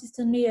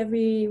consistently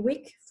every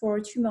week for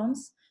 2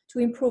 months to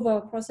improve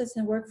our process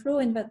and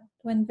workflow, and that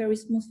went very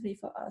smoothly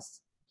for us.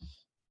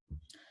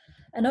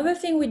 Another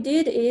thing we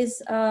did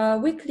is a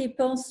weekly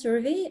pulse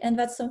survey, and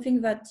that's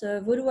something that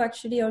Voodoo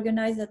actually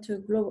organized at a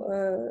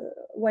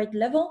wide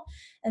level,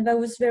 and that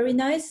was very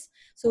nice.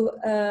 So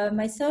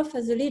myself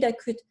as a lead, I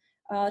could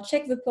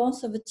check the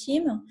pulse of the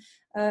team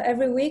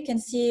every week and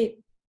see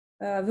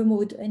the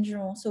mood in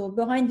general. So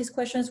behind these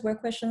questions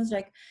were questions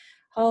like,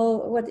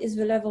 what is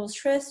the level of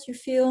stress you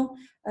feel?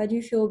 Do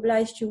you feel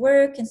obliged to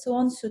work, and so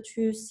on? So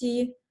to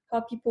see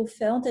how people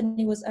felt, and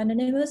it was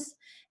anonymous.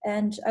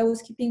 And I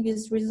was keeping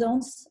these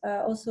results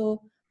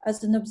also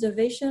as an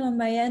observation on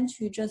my end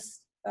to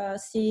just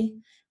see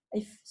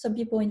if some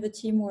people in the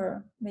team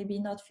were maybe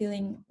not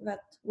feeling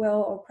that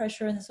well, or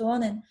pressure and so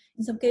on. And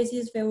in some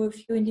cases, there were a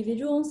few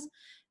individuals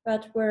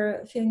that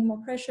were feeling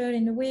more pressure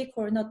in the week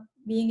or not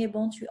being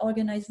able to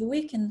organize the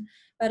week, and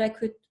that I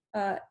could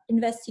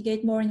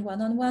investigate more in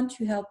one-on-one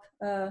to help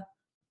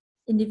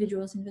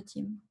individuals in the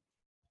team.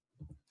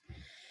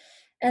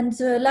 And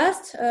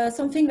last,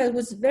 something that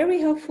was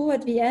very helpful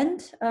at the end,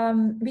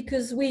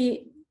 because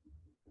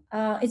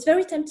it's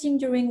very tempting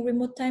during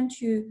remote time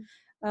to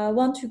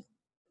want to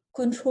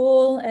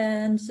control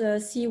and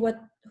see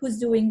who's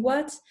doing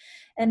what.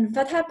 And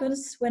that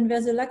happens when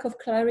there's a lack of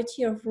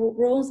clarity of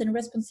roles and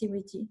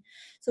responsibility.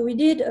 So we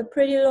did a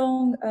pretty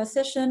long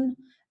session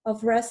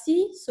of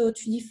RACI, so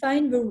to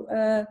define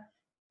the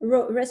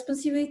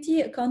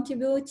responsibility,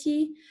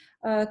 accountability,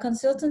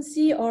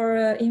 consultancy, or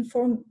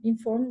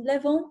informed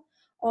level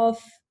of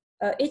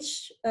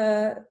each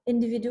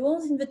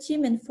individuals in the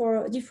team, and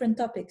for different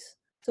topics.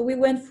 So we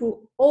went through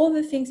all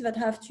the things that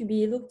have to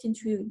be looked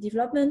into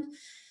development.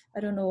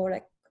 I don't know,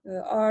 like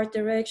art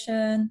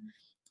direction,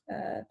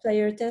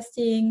 player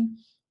testing,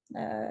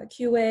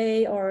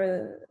 QA,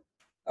 or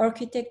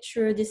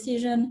architecture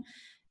decision,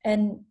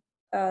 and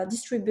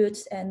distribute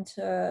and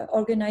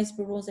organize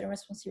the roles and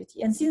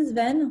responsibility. And since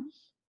then,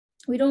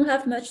 we don't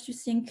have much to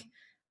think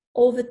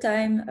all the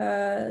time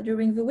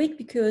during the week,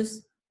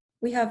 because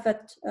we have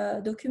that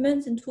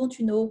document and tool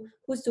to know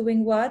who's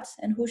doing what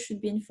and who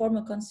should be informed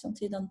or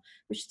consulted on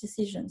which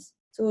decisions.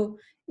 So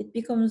it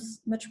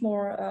becomes much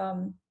more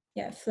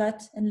flat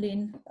and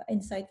lean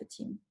inside the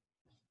team.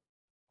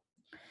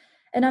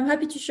 And I'm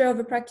happy to share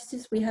the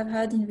practices we have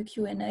had in the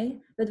Q&A,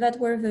 but that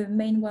were the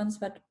main ones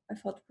that I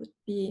thought would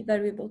be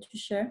valuable to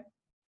share.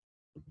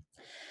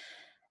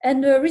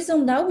 And the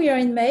reason now we are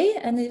in May,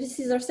 and this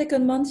is our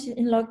second month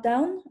in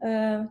lockdown,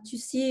 to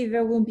see if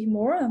there will be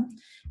more.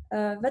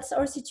 That's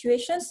our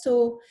situation.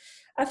 So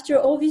after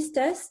all these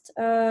tests,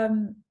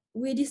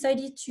 we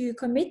decided to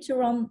commit to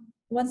run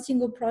one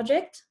single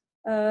project.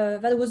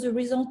 That was the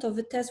result of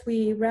the test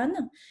we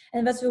ran,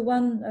 and that's the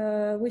one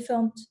we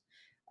found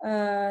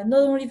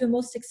not only the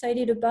most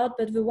excited about,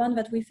 but the one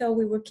that we felt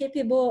we were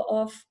capable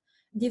of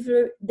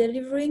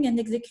delivering and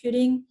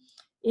executing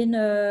in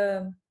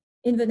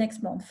the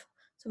next month.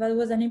 So that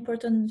was an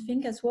important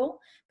thing as well.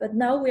 But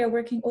now we are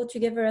working all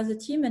together as a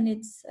team, and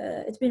it's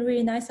been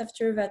really nice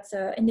after that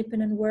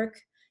independent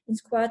work in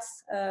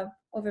squads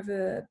over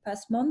the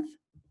past month.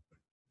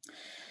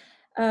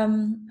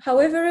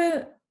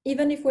 However,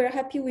 even if we're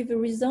happy with the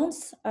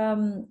results,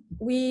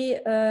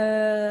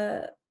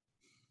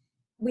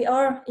 we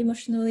are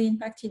emotionally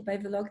impacted by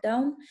the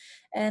lockdown,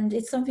 and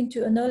it's something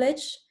to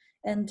acknowledge.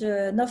 And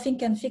nothing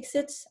can fix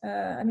it.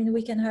 I mean,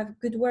 we can have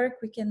good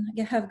work, we can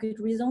have good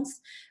results.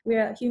 We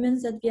are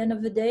humans at the end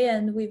of the day,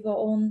 and with our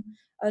own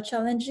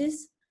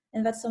challenges.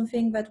 And that's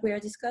something that we are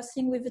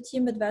discussing with the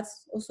team, but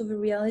that's also the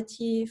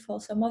reality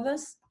for some of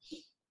us.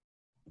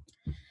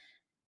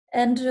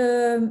 And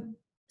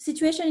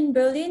situation in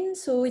Berlin,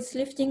 so it's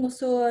lifting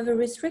also the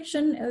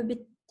restriction a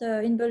bit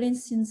in Berlin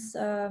since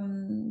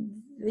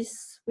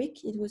this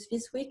week. It was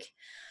this week.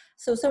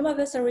 So some of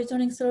us are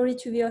returning slowly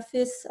to the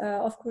office,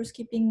 of course,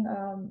 keeping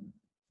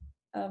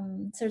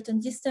certain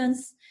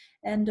distance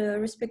and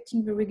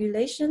respecting the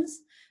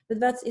regulations. But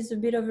that is a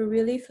bit of a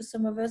relief for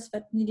some of us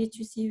that needed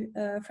to see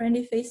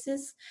friendly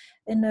faces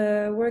in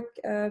a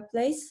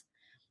workplace.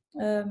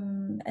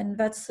 And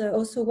that's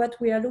also what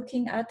we are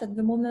looking at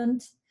the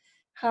moment.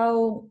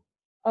 How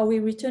are we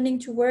returning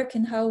to work,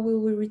 and how will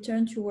we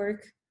return to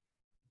work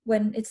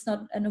when it's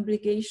not an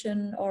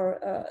obligation or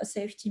a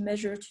safety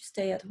measure to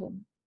stay at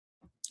home?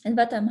 And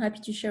that I'm happy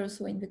to share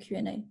also in the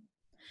Q&A.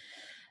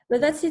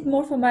 But that's it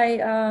more for my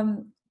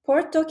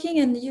part talking.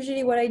 And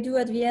usually what I do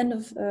at the end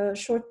of a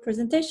short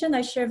presentation,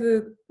 I share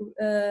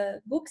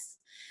the books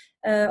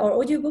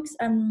or audiobooks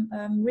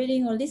I'm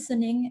reading or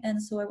listening.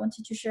 And so I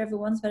wanted to share the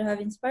ones that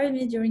have inspired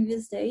me during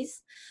these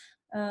days.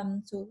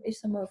 So if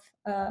some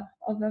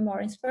of them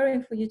are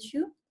inspiring for you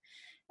too.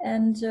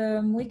 And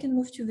we can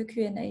move to the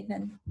Q&A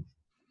then.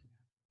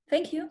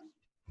 Thank you.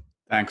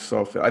 Thanks,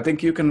 Sophie. I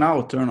think you can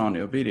now turn on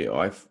your video.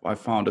 I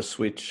found a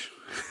switch.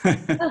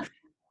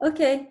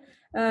 Okay.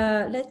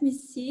 Let me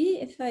see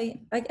if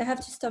I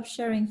have to stop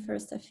sharing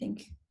first, I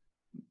think.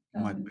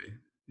 Might be,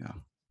 yeah.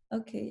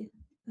 Okay.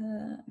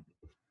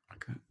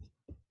 Okay.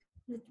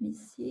 Let me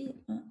see.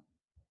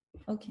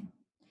 Okay.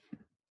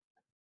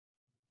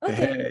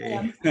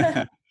 Okay.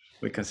 Hey.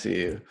 We can see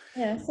you.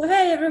 Yeah. So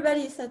hey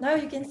everybody. So now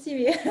you can see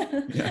me.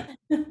 Yeah.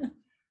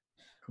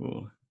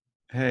 Cool.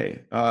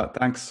 Hey,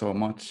 thanks so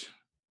much.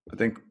 I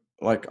think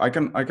like I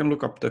can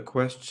look up the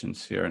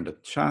questions here in the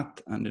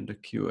chat and in the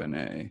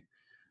Q&A.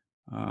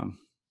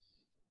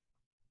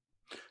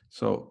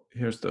 So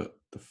here's the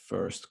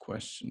first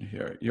question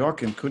here.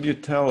 Joachim, could you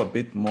tell a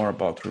bit more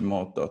about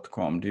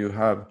remote.com? Do you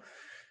have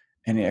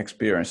any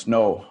experience?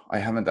 No, I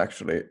haven't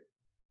actually.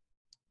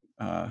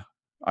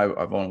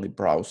 I've only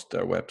browsed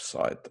their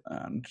website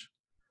and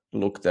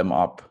looked them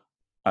up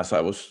as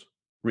I was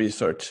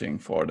researching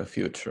for the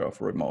future of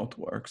remote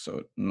work.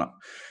 So no,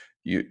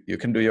 you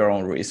can do your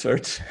own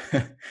research.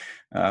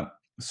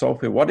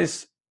 Sophie, what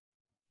is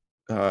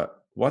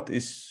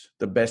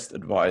the best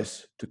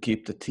advice to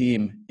keep the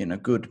team in a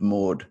good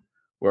mood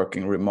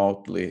working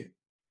remotely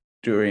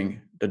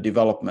during the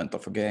development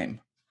of a game?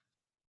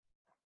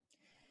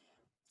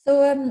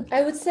 So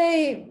I would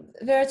say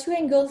there are two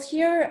angles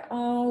here.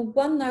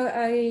 One,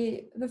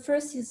 the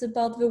first is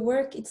about the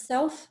work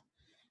itself.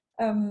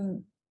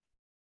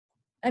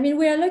 I mean,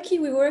 we are lucky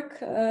we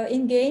work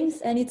in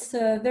games, and it's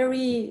a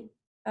very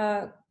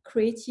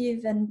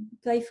creative and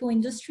playful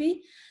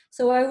industry.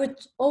 So I would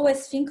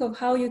always think of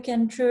how you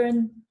can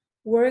turn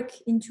work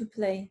into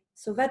play.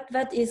 So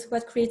that is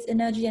what creates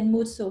energy and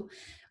mood. So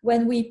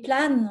when we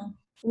plan,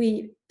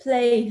 we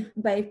play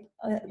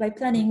by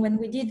planning. When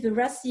we did the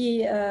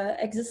RASI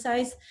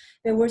exercise,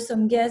 there were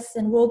some guests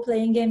and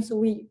role-playing games. So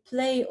we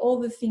play all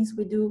the things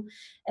we do.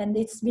 And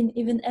it's been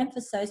even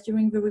emphasized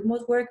during the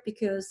remote work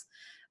because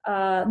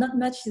not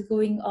much is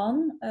going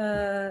on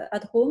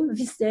at home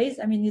these days.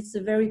 I mean, it's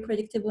a very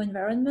predictable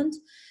environment.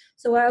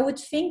 So I would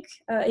think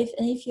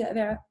if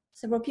there are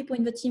several people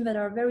in the team that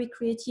are very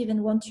creative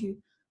and want to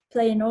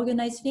play and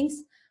organize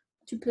things,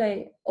 to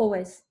play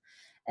always.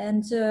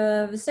 And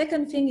the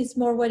second thing is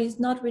more what is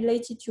not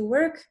related to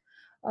work.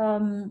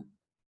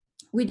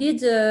 We did,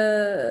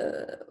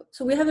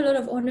 so we have a lot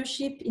of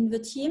ownership in the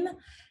team,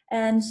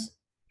 and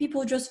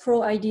people just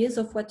throw ideas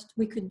of what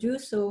we could do.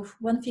 So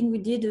one thing we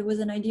did was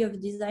an idea of a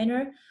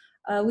designer.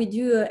 We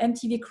do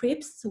MTV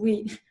Cribs. So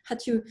we had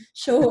to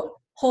show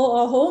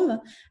our home,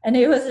 and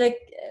it was like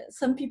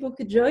some people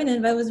could join,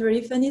 and that was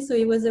very funny. So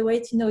it was a way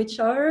to know each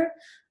other,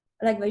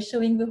 like by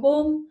showing the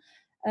home.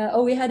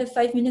 Or we had a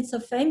 5 minutes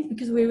of fame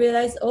because we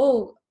realized,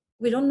 oh,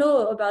 we don't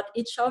know about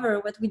each other,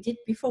 what we did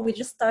before we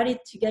just started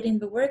to get in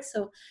the work.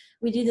 So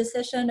we did a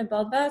session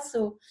about that.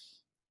 So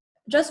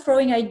just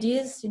throwing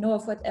ideas,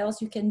 of what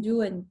else you can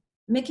do and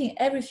making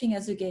everything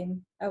as a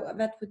game.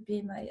 That would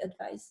be my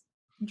advice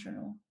in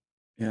general.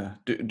 Yeah.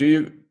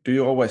 Do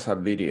you always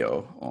have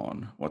video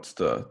on? What's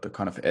the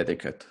kind of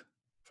etiquette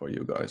for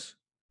you guys?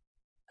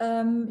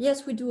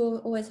 Yes, we do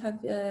always have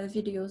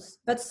videos.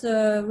 That's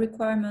a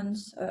requirement.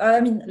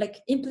 I mean, like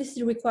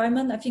implicit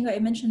requirement. I think I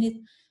mentioned it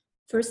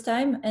first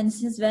time, and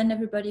since then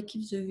everybody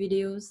keeps the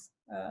videos.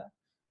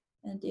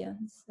 And yeah.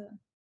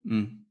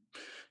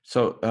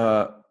 So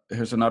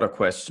here's another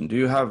question. Do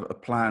you have a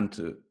plan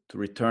to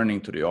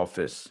returning to the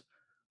office?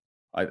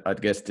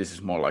 I'd guess this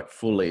is more like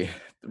fully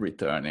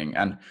returning.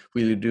 And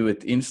will you do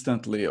it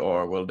instantly,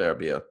 or will there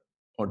be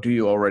or do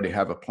you already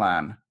have a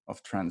plan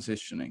of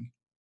transitioning?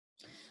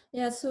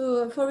 Yeah,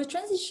 so for the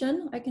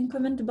transition, I can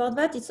comment about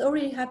that. It's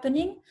already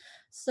happening.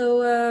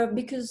 So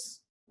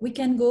because we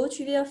can go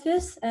to the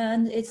office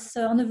and it's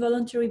on a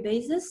voluntary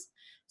basis.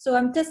 So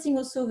I'm testing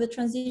also the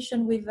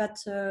transition with that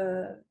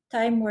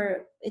time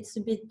where it's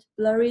a bit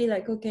blurry,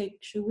 like, okay,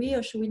 should we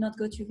or should we not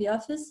go to the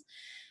office?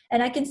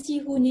 And I can see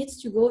who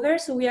needs to go there.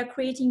 So we are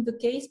creating the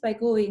case by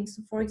going.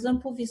 So for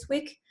example, this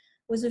week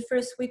was the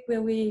first week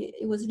where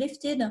it was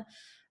lifted.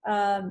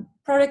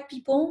 Product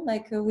people,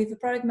 like with the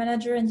product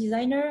manager and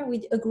designer,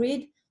 we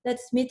agreed,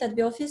 let's meet at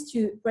the office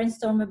to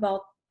brainstorm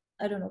about,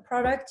 I don't know,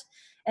 product.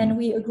 And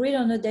we agreed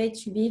on a date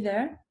to be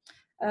there.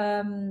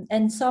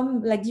 And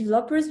some like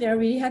developers, they are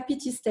really happy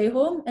to stay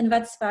home, and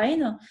that's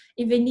fine.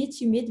 If they need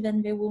to meet,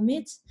 then they will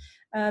meet.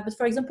 But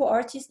for example,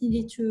 artists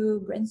needed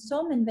to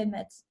brainstorm and they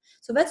met.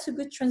 So that's a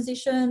good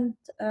transition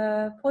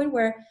point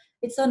where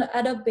it's on an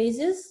ad hoc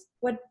basis.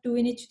 What do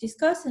we need to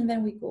discuss? And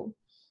then we go.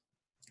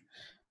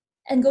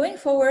 And going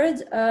forward,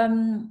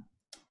 so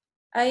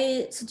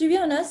to be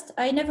honest,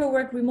 I never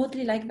worked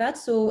remotely like that.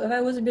 So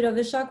that was a bit of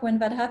a shock when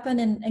that happened,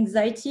 and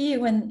anxiety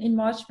when in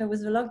March there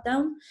was a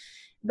lockdown.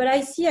 But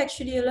I see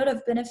actually a lot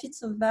of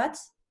benefits of that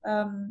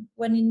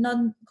when in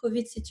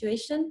non-COVID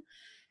situation,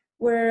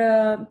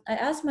 where I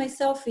ask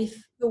myself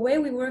if the way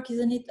we work,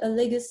 isn't it a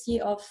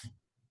legacy of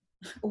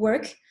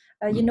work,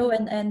 you know,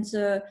 and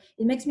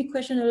it makes me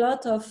question a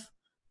lot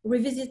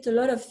revisit a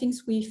lot of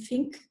things we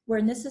think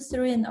were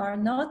necessary and are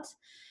not.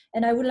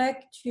 And I would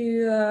like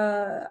to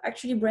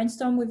actually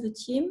brainstorm with the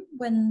team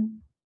when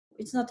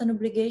it's not an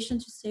obligation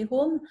to stay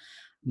home.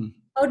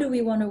 How do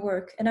we want to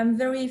work? And I'm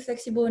very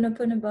flexible and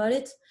open about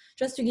it.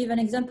 Just to give an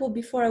example,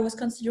 before I was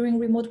considering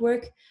remote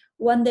work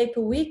 1 day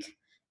per week,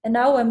 and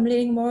now I'm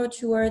leaning more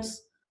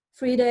towards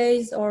 3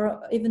 days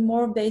or even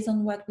more based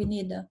on what we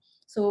need.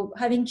 So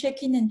having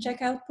check-in and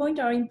check-out point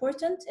are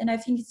important, and I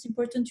think it's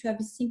important to have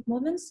distinct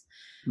moments.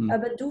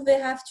 But do they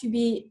have to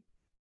be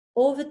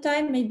all the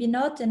time? Maybe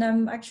not. And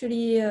I'm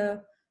actually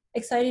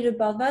excited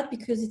about that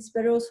because it's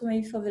better also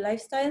maybe for the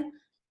lifestyle.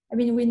 I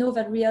mean, we know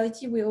that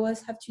reality, we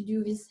always have to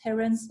do these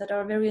errands that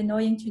are very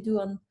annoying to do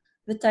on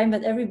the time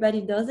that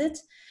everybody does it.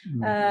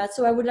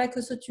 So I would like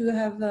also to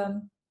have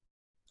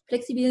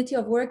flexibility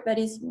of work that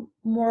is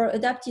more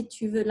adapted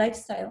to the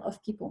lifestyle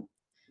of people.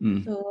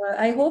 So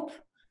I hope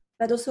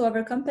that also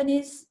other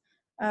companies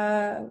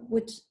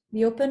would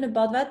be open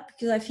about that,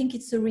 because I think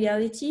it's a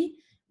reality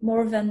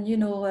more than, you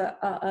know,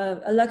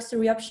 a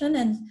luxury option.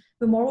 And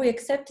the more we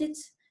accept it,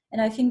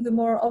 and I think the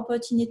more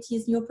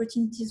new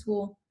opportunities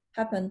will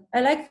happen.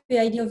 I like the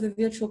idea of a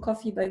virtual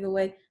coffee, by the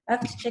way. I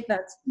have to check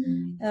that.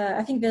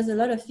 I think there's a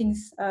lot of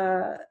things,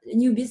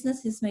 new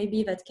businesses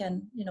maybe that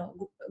can, you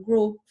know,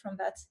 grow from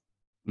that.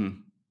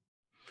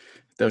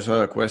 There's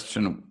a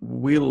question: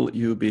 will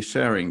you be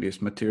sharing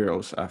these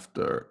materials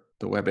after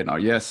the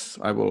webinar? Yes,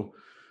 I will.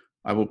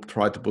 I will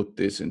try to put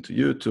this into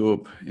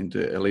YouTube,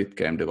 into Elite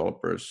Game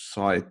Developers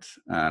site,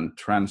 and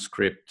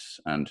transcripts,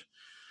 and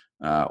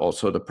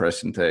also the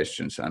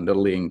presentations and the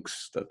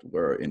links that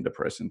were in the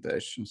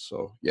presentation.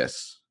 So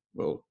yes,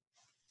 we'll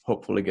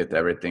hopefully get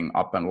everything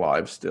up and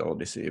live still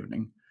this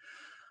evening.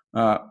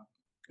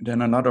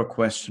 Then another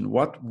question: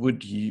 what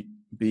would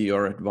be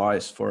your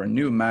advice for a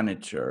new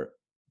manager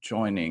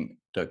joining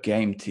the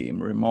game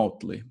team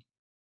remotely?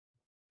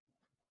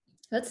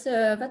 That's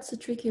a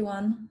tricky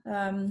one.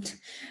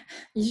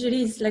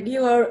 Usually it's like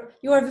you are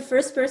the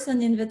first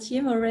person in the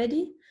team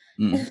already,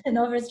 and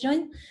others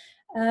join.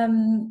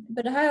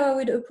 But how I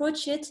would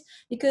approach it,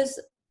 because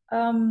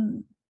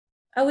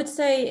I would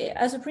say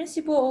as a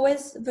principle,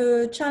 always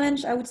the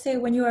challenge, I would say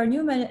when you are a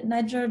new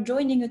manager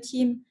joining a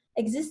team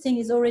existing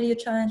is already a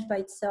challenge by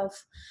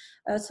itself.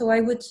 So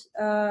I would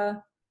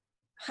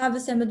have the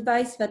same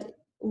advice that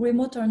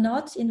remote or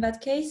not, in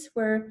that case,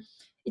 where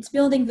it's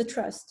building the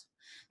trust.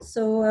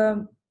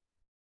 So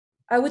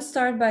I would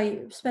start by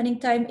spending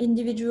time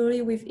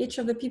individually with each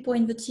of the people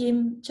in the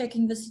team,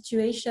 checking the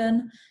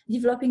situation,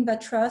 developing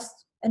that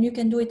trust. And you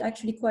can do it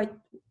actually quite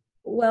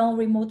well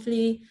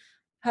remotely,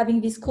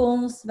 having these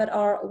calls that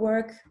are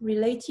work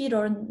related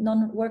or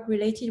non-work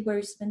related, where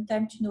you spend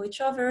time to know each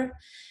other,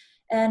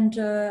 and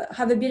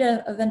have a bit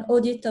of an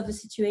audit of the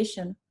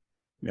situation.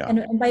 Yeah.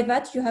 And by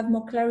that, you have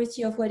more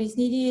clarity of what is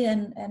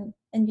needed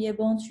and be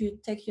able to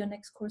take your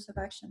next course of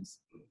actions.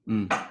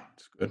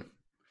 That's good.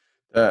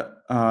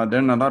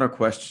 Then another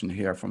question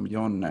here from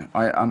Jonne.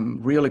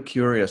 I'm really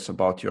curious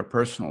about your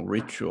personal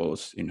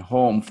rituals in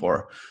home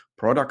for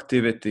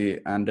productivity,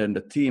 and then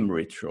the team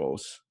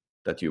rituals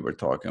that you were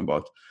talking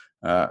about.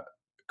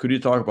 Could you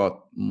talk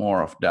about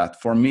more of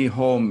that? For me,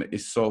 home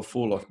is so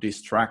full of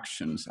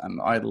distractions, and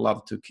I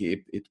love to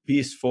keep it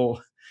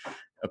peaceful,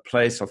 a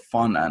place of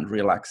fun and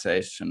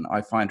relaxation.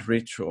 I find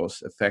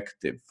rituals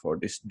effective for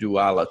this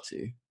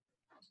duality.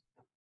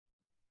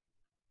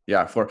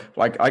 Yeah, for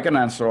like, I can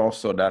answer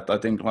also that. I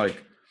think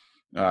like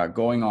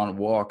going on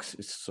walks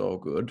is so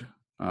good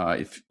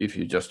if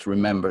you just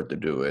remember to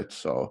do it.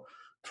 So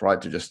try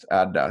to just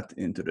add that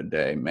into the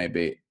day.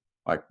 Maybe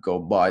like go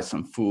buy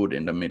some food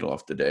in the middle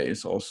of the day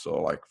is also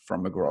like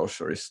from a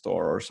grocery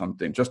store or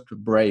something, just to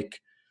break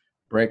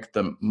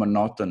the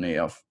monotony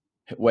of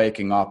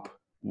waking up,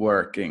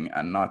 working,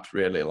 and not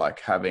really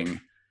like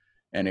having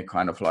any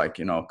kind of like,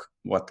 you know,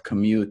 what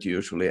commute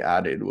usually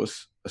added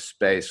was a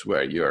space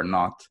where you're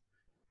not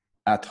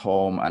at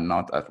home and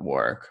not at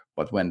work.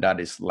 But when that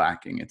is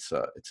lacking, it's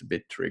a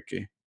bit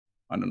tricky.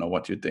 I don't know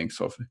what you think,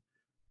 Sophie.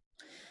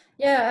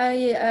 Yeah,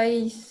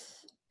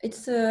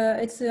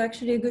 it's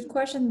actually a good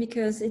question,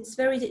 because it's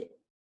very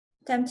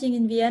tempting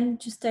in the end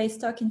to stay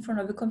stuck in front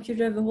of a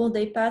computer the whole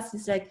day past.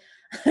 It's like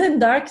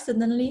dark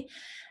suddenly.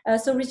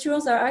 So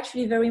rituals are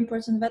actually very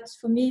important. That,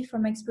 for me,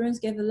 from experience,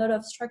 gave a lot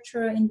of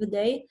structure in the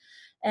day.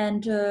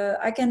 And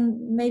I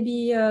can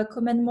maybe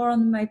comment more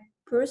on my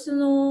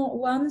personal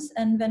ones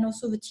and then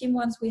also the team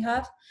ones we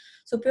have.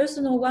 So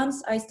personal ones,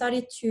 I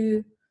started to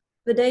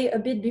the day a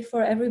bit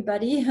before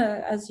everybody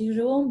as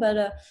usual,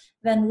 but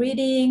then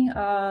reading,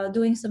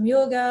 doing some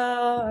yoga,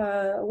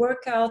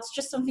 workouts,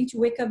 just something to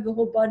wake up the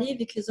whole body,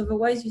 because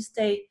otherwise you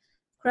stay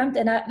cramped,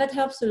 and that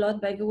helps a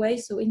lot, by the way.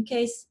 So in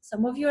case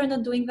some of you are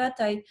not doing that,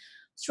 I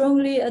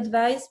strongly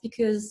advise,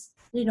 because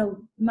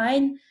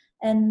mind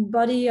and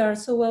body are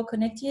so well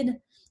connected.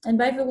 And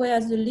by the way,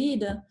 as a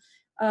lead,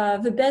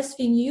 the best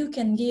thing you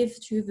can give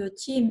to the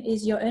team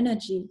is your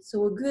energy. So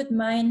a good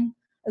mind,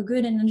 a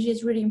good energy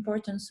is really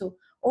important. So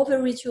all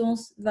the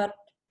rituals that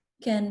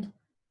can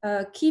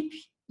keep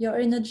your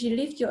energy,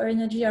 lift your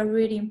energy, are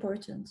really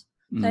important.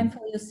 Time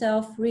for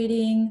yourself,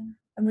 reading.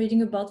 I'm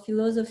reading about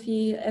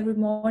philosophy every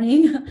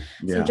morning.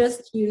 So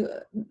just to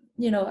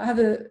have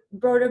a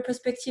broader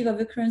perspective of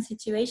the current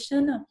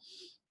situation.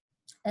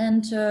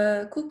 And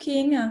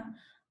cooking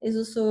is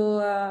also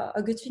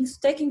a good thing. So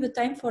taking the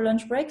time for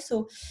lunch break.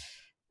 So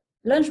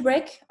lunch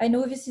break, I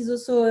know this is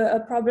also a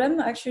problem.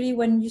 Actually,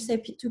 when you say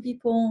to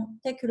people,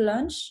 take a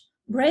lunch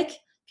break,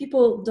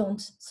 people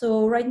don't.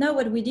 So right now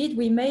what we did,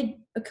 we made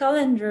a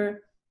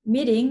calendar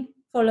meeting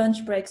for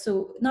lunch break.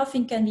 So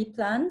nothing can be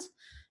planned.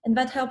 And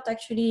that helped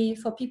actually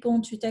for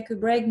people to take a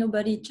break.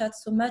 Nobody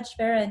chats so much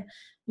there, and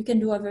you can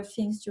do other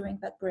things during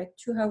that break,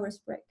 2 hours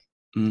break.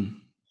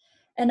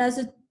 And as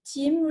a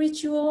team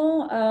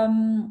ritual,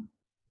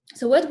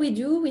 so what we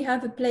do, we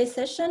have a play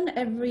session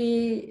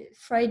every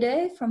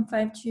Friday from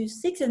 5 to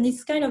 6, and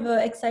it's kind of an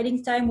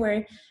exciting time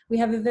where we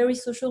have a very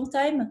social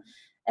time,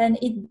 and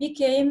it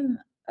became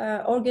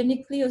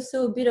organically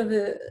also a bit of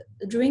a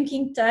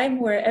drinking time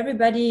where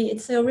everybody,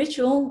 it's a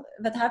ritual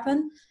that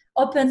happens,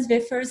 opens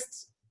their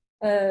first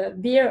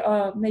beer,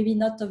 or maybe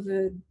not of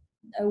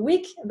a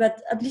week,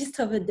 but at least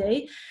of a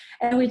day,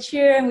 and we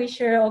cheer and we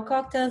share our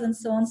cocktails and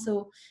so on.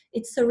 So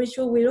it's a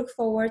ritual we look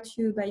forward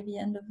to by the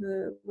end of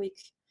the week.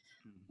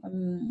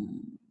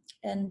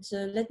 And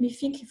let me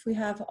think if we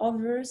have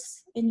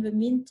others in the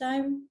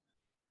meantime.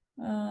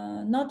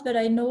 Not that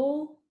I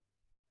know,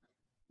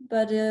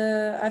 but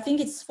I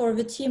think it's for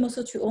the team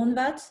also to own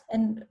that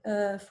and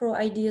throw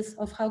ideas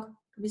of how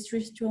this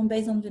ritual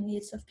based on the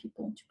needs of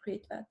people to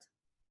create that.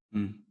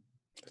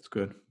 That's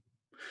good.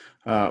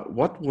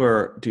 What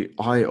were the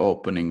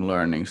eye-opening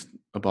learnings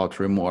about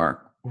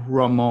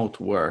remote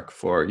work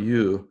for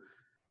you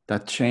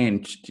that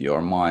changed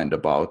your mind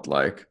about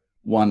like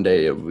 1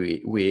 day a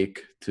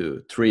week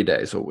to 3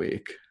 days a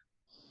week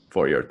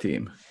for your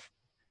team?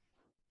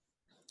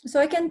 So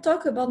I can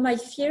talk about my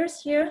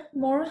fears here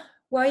more.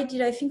 Why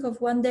did I think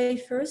of 1 day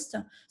first?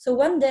 So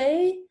 1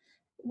 day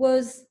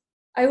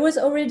I was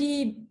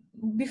already,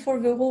 before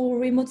the whole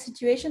remote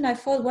situation, I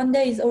thought 1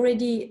 day is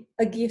already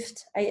a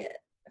gift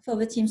for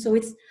the team. So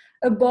it's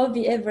above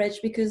the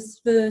average,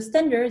 because the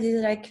standard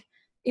is like,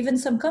 even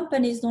some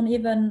companies don't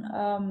even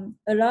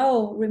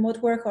allow remote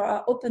work or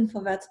are open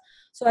for that.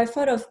 So I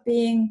thought of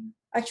being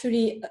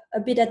actually a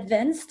bit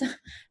advanced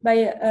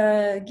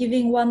by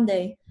giving 1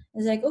 day.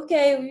 It's like,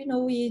 okay,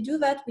 we do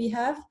that, we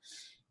have.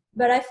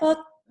 But I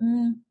thought,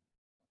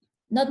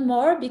 not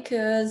more,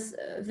 because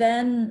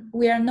then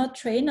we are not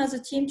trained as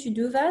a team to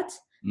do that.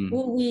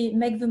 Will we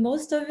make the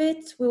most of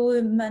it? Will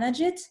we manage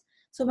it?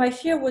 So my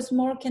fear was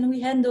more, can we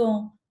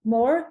handle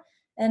more?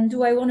 And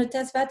do I want to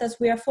test that as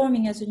we are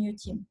forming as a new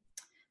team?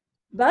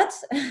 But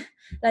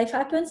life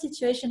happens,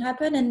 situation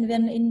happen, and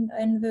then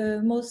in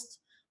the most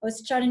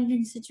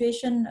challenging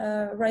situation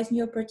rise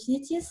new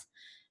opportunities.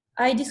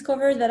 I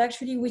discovered that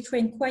actually we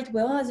train quite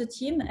well as a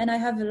team, and I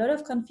have a lot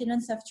of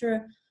confidence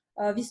after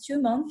these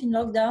 2 months in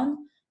lockdown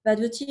that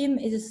the team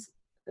is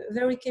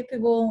very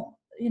capable,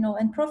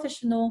 and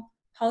professional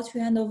how to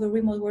handle the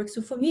remote work.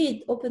 So for me,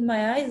 it opened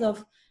my eyes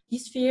of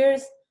these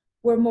fears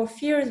were more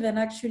fears than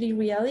actually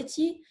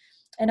reality,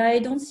 and I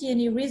don't see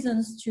any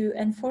reasons to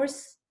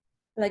enforce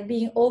like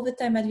being all the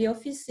time at the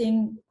office,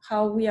 seeing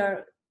how we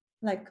are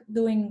like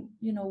doing,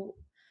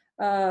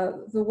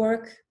 the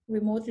work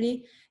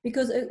remotely,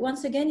 because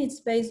once again, it's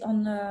based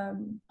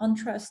on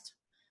trust.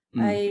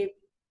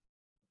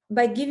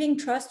 By giving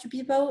trust to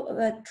people,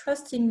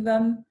 trusting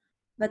them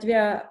that they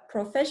are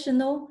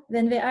professional,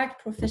 then they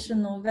act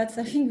professional. That's,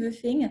 I think, the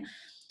thing.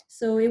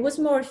 So it was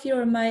more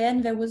fear on my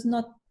end. There was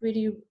not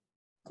really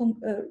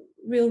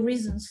real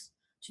reasons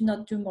to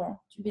not do more,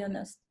 to be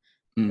honest.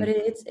 But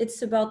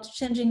it's about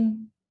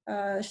changing,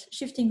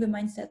 shifting the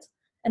mindset.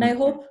 And I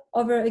hope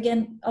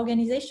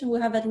organization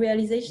will have that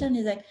realization,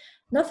 is like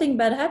nothing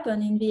bad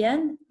happened in the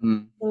end.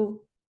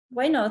 So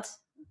why not?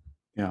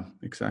 Yeah,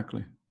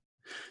 exactly.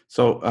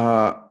 So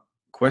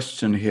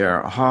question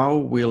here, how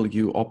will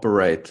you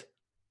operate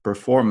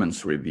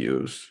performance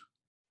reviews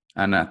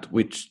and at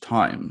which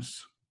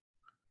times?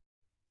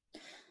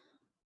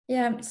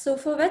 Yeah, so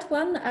for that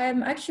one,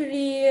 I'm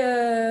actually,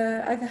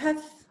 I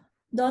have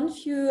done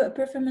few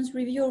performance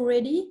review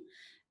already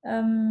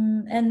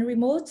and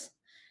remote.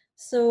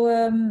 So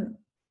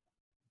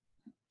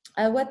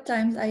at what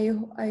times I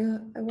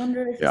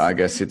wonder if I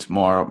guess it's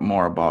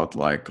more about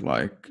like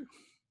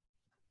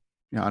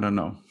Yeah, I don't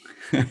know.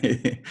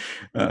 The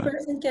uh,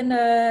 person can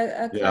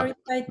yeah,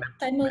 clarify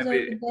timers of the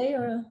maybe. day,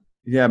 or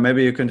Yeah,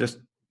 maybe you can just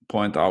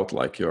point out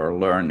like your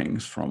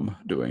learnings from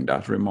doing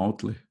that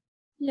remotely.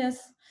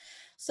 yes.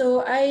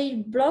 So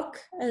I block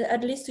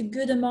at least a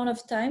good amount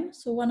of time,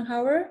 so 1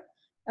 hour,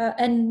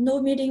 and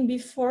no meeting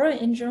before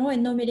in general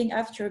and no meeting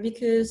after,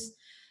 because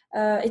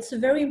it's a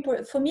very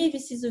important, for me,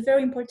 this is a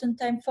very important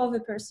time for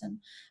the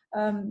person.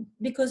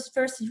 Because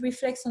first it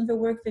reflects on the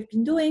work they've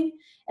been doing,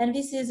 and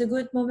this is a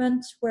good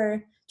moment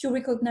where to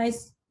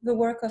recognize the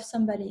work of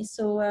somebody.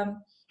 So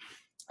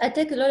I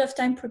take a lot of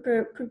time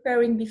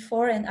preparing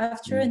before and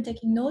after and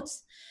taking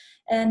notes.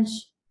 And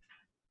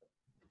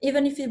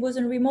even if it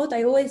wasn't remote,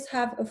 I always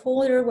have a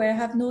folder where I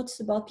have notes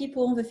about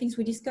people, the things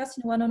we discuss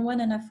in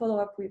one-on-one, and I follow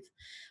up with.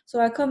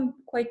 So I come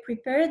quite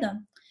prepared.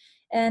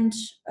 And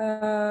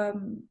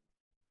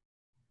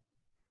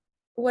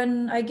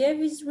when I gave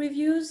these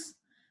reviews,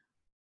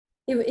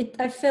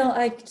 I felt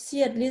I could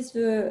see at least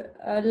the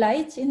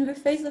light in the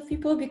face of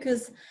people,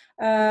 because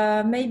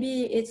maybe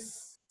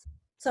it's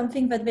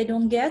something that they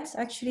don't get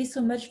actually so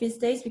much these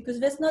days, because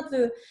there's not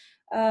the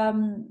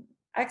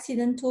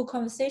accidental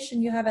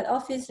conversation you have at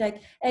office,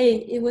 like, hey,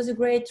 it was a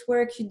great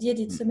work you did,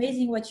 it's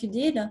amazing what you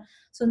did.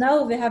 So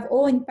now they have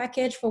all in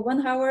package for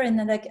 1 hour, and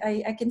then like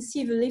I can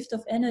see the lift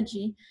of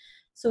energy.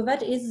 So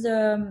that is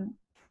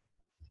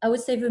I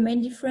would say the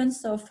main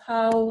difference of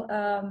how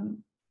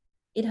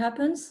it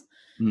happens,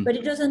 but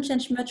it doesn't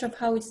change much of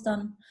how it's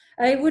done.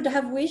 I would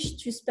have wished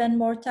to spend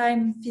more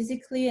time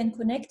physically and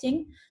connecting,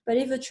 but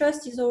if the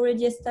trust is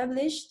already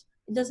established,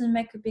 it doesn't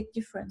make a big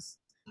difference.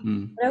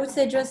 But I would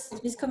say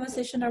just these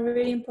conversations are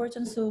really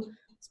important. So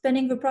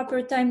spending the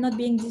proper time, not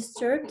being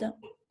disturbed.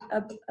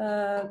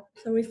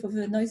 Sorry for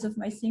the noise of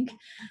my sink.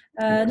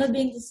 Not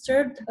being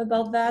disturbed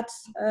about that.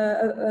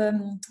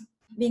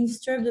 Being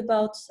disturbed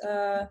about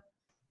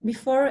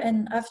before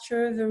and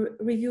after the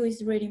review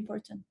is really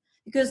important,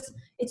 because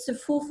it's a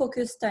full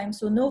focus time.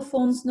 So no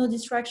phones, no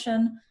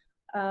distraction.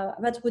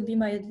 That would be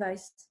my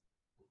advice.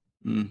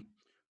 Then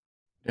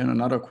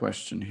another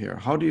question here: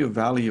 how do you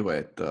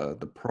evaluate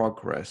the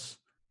progress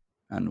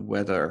and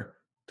whether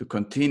to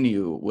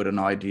continue with an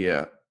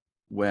idea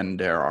when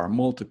there are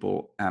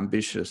multiple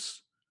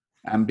ambitions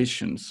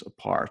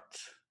apart?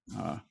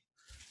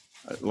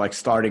 Like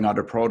starting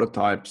other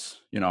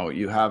prototypes,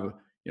 you have,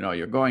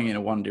 you're going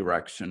in one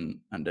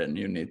direction and then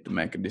you need to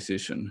make a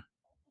decision.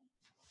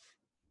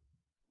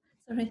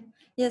 Sorry.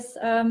 Yes.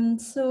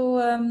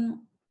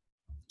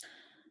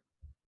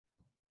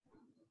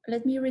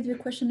 Let me read the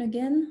question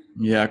again.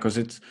 Yeah, because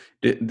it's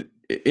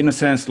in a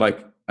sense,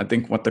 like, I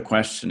think what the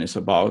question is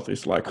about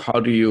is like, how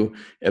do you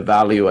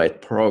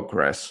evaluate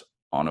progress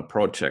on a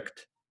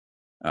project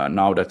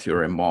now that you're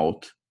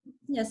remote?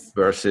 Yes.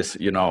 Versus,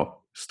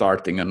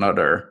 starting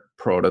another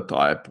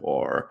prototype,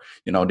 or,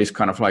 these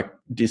kind of like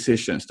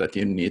decisions that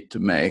you need to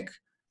make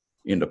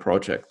in the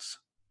projects.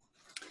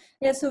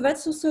 Yeah, so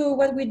that's also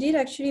what we did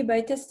actually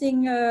by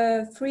testing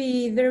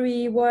 3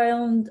 very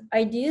wild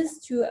ideas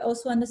to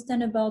also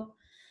understand about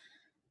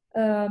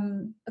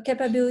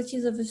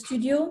capabilities of the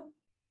studio.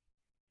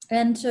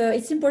 And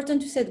it's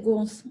important to set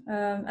goals.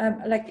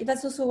 Like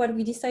that's also what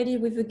we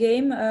decided with the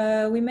game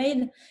we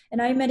made,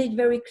 and I made it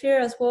very clear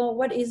as well.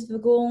 What is the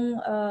goal,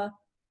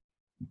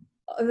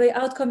 the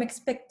outcome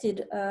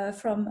expected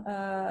from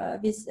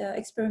these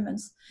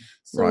experiments?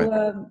 So,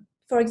 Right.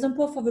 for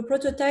example, for the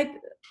prototype,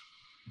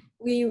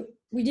 we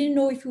didn't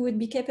know if we would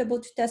be capable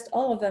to test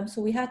all of them.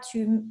 So we had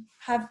to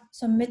have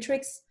some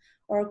metrics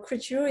or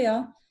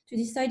criteria to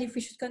decide if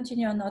we should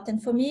continue or not.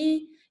 And for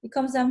me, it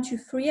comes down to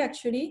 3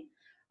 actually.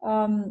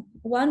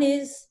 One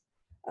is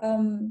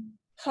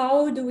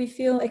how do we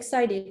feel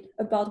excited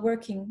about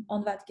working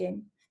on that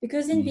game?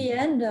 Because in the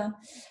end,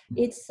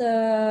 it's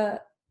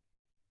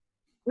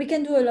we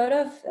can do a lot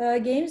of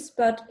games,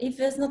 but if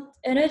there's not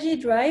energy,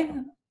 drive,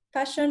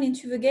 passion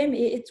into the game,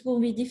 it will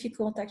be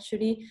difficult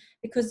actually,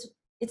 because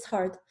it's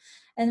hard.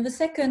 And the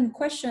second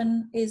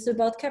question is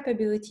about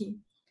capability.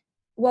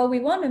 Well, we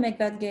want to make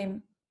that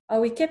game.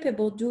 Are we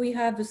capable? Do we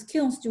have the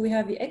skills? Do we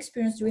have the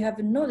experience? Do we have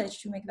the knowledge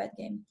to make that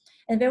game?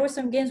 And there were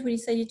some games we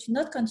decided to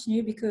not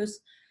continue because,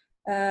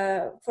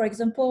 for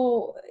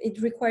example, it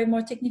required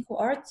more technical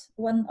art.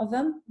 One of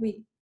them,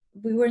 we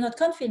were not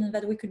confident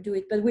that we could do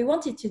it, but we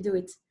wanted to do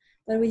it,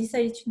 but we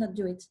decided to not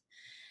do it.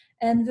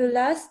 And the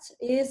last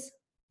is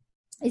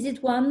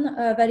it one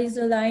that is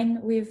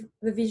aligned with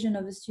the vision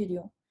of the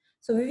studio?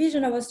 So the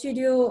vision of a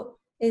studio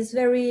is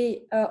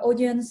very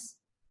audience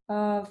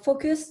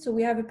focused. So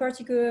we have a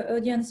particular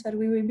audience that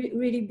we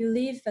really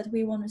believe that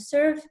we want to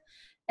serve.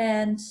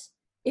 And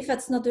if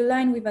that's not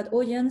aligned with that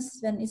audience,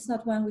 then it's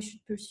not one we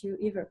should pursue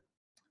either.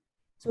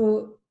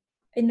 So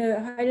in a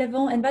high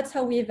level, and that's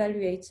how we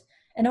evaluate.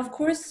 And of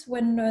course,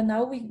 when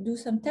now we do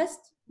some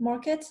test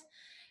markets,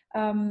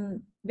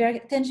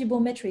 very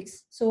tangible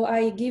metrics. So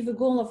I give a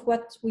goal of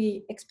what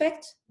we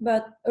expect,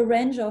 but a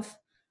range of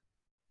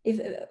if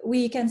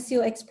we can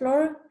still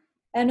explore,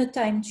 and a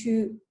time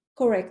to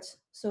correct.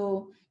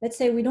 So let's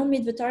say we don't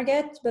meet the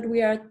target, but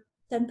we are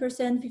 10%,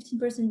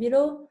 15%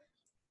 below.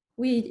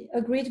 we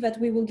agreed that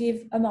we will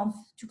give a month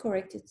to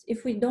correct it.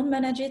 If we don't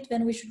manage it,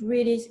 then we should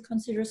really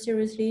consider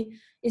seriously,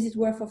 is it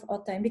worth of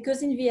our time?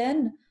 Because in the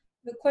end,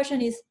 the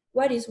question is,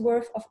 what is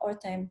worth of our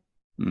time?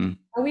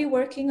 Are we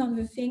working on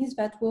the things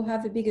that will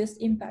have the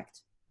biggest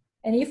impact?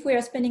 And if we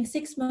are spending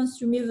 6 months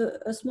to move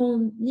a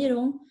small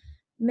needle,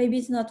 maybe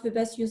it's not the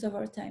best use of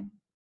our time.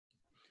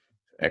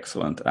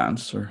 Excellent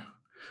answer.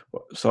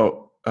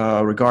 So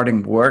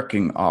regarding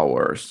working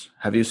hours,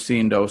 have you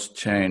seen those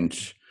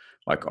change?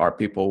 Like, are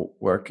people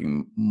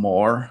working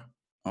more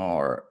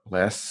or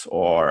less,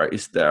 or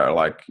is there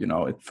like, you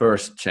know, it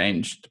first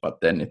changed,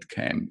 but then it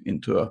came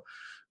into a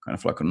kind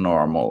of like a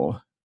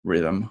normal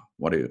rhythm?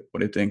 What do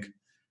you think?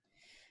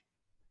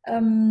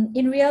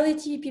 In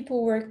reality,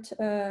 people worked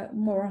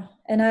more,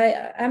 and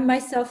I'm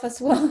myself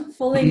as well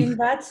falling in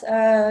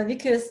that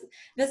because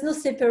there's no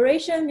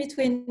separation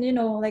between, you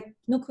know, like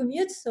no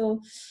commute.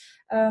 So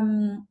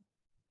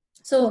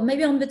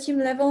maybe on the team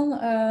level,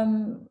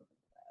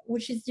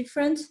 which is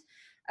different,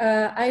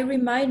 I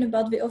remind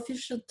about the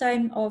official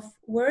time of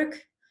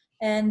work,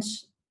 and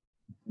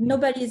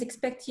nobody is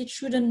expected,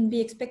 shouldn't be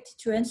expected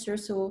to answer.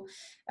 So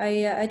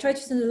I try to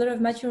send a lot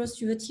of materials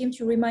to the team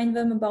to remind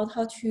them about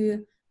how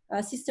to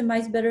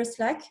systemize better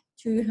Slack.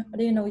 To,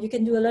 you know, you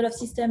can do a lot of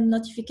system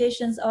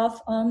notifications off,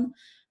 on,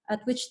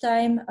 at which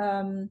time,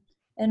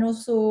 and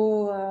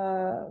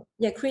also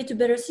create a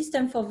better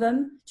system for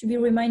them to be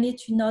reminded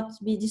to not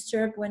be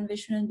disturbed when they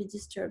shouldn't be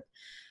disturbed.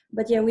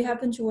 But yeah, we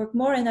happen to work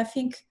more, and I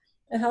think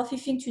a healthy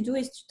thing to do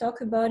is to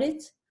talk about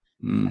it.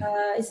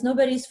 It's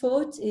nobody's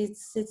fault.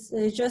 It's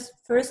just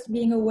first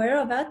being aware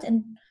of that,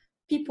 and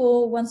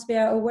people, once they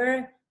are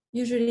aware,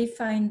 usually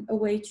find a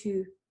way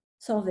to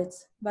solve it.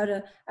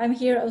 But I'm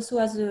here also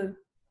as a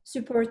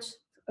support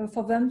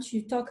for them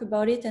to talk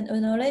about it and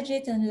acknowledge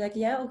it, and like,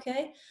 yeah,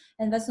 okay,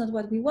 and that's not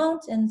what we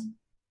want, and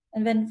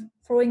then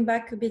throwing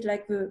back a bit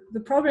like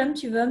the problem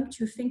to them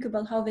to think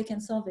about how they can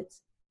solve it.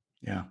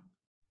 Yeah,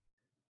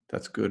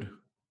 that's good.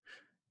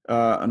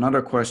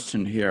 Another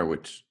question here,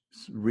 which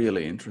is a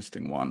really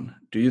interesting one.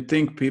 Do you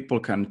think people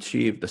can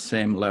achieve the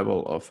same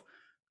level of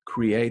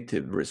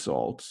creative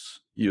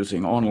results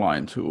using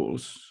online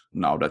tools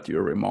now that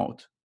you're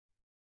remote?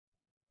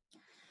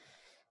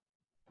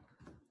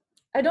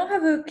 I don't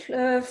have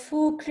a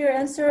full clear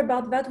answer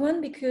about that one,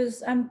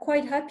 because I'm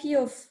quite happy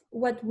of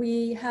what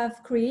we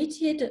have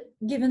created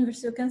given the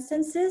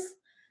circumstances.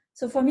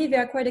 So for me, they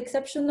are quite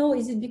exceptional.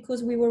 Is it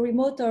because we were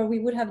remote, or we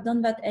would have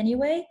done that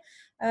anyway,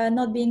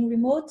 not being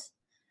remote?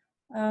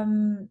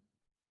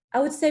 I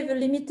would say the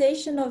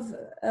limitation of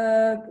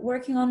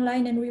working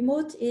online and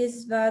remote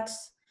is that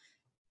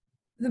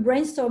the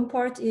brainstorm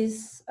part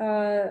is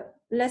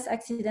less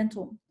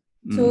accidental.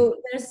 So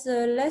there's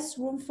less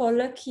room for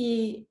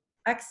lucky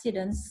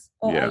accidents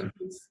or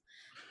ideas.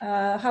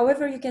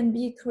 However, you can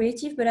be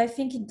creative, but I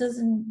think it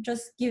doesn't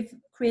just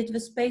create the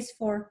space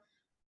for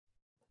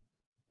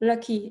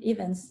lucky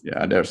events.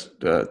 Yeah, there's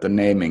the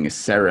naming is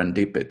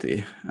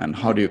serendipity, and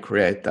how do you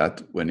create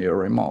that when you're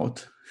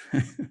remote?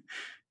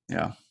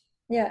 Yeah.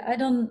 Yeah, I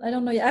don't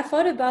know. I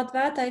thought about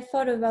that. I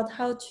thought about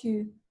how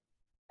to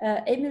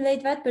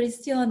emulate that, but it's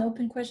still an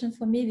open question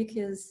for me,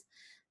 because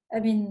I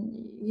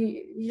mean,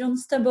 you don't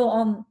stumble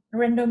on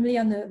randomly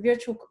on a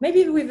virtual,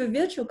 maybe with a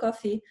virtual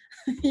coffee.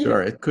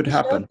 Sure, it could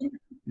happen.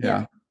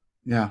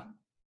 Yeah.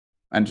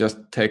 And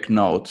just take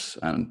notes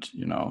and,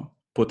 you know,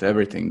 put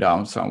everything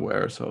down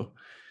somewhere so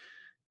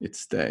it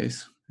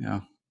stays.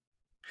 Yeah.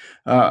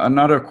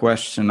 Another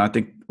question, I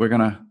think we're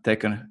gonna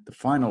take the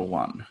final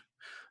one.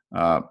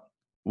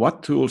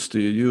 What tools do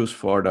you use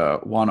for the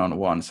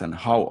one-on-ones, and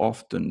how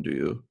often do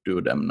you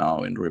do them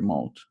now in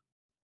remote?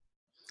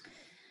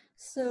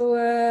 So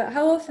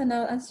how often?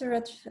 I'll answer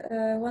at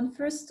one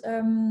first.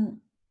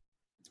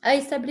 I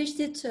established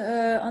it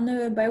on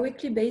a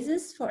bi-weekly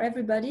basis for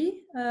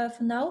everybody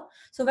for now.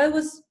 So that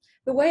was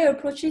the way I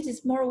approach it,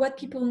 is more what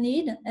people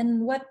need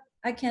and what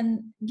I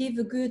can give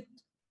a good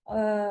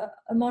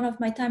amount of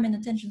my time and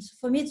attention. So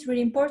for me, it's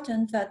really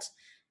important that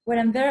when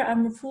I'm there,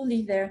 I'm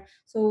fully there.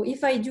 So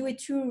if I do it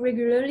too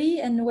regularly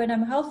and when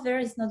I'm half there,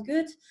 it's not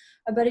good.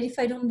 But if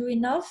I don't do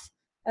enough,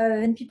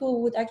 and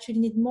people would actually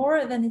need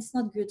more, then it's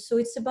not good. So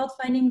it's about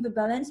finding the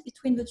balance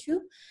between the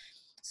two.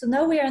 So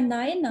now we are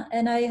 9,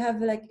 and I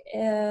have like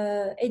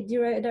 8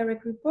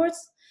 direct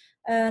reports,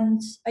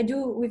 and I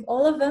do with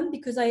all of them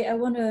because I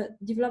want to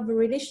develop a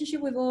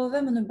relationship with all of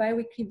them on a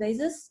bi-weekly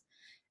basis.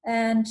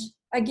 And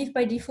I give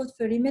by default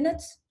 30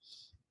 minutes.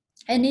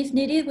 And if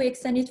needed, we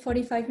extend it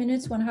 45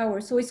 minutes, 1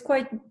 hour. So it's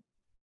quite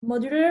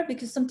modular,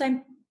 because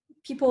sometimes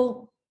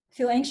people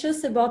feel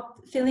anxious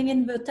about filling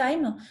in the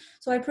time.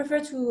 So I prefer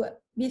to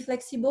be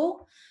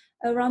flexible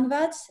around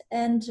that.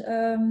 And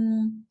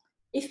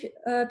if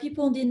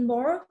people need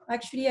more,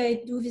 actually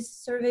I do this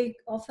survey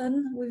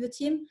often with the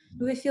team.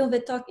 Do they feel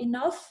they talk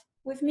enough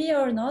with me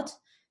or not?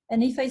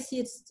 And if I see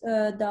it's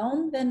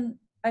down, then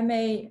I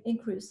may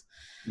increase.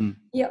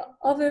 Yeah,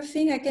 other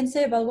thing I can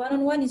say about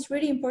one-on-one, it's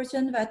really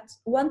important that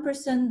one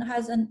person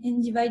has an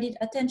undivided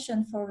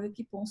attention for the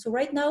people. So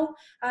right now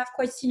I have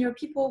quite senior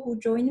people who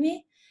join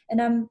me,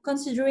 and I'm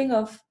considering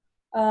of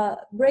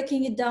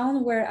breaking it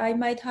down where I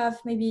might have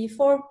maybe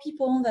 4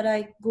 people that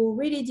I go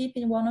really deep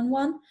in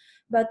one-on-one,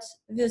 but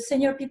the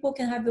senior people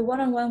can have the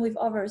one-on-one with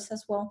others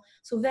as well.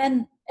 So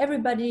then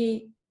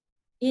everybody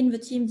in the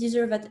team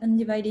deserve that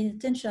undivided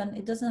attention.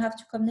 It doesn't have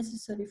to come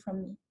necessarily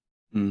from me.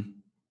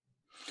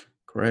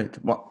 Great.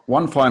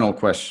 One final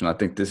question. I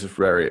think this is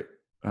very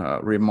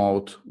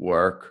remote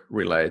work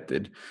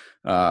related.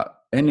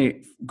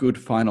 Any good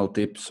final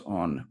tips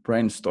on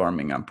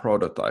brainstorming and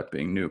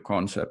prototyping new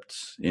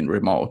concepts in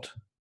remote?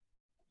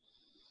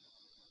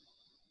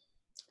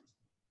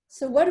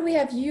 So what we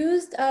have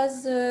used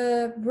as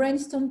a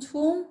brainstorm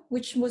tool,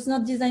 which was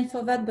not designed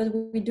for that, but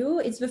we do,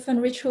 it's the fun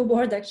retro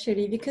board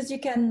actually, because you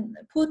can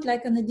put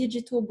like on a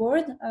digital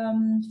board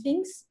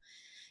things.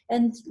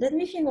 And let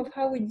me think of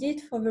how we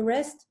did for the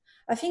rest.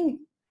 I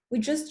think we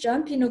just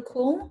jump in a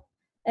call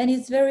and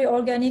it's very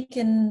organic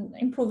and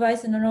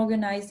improvised and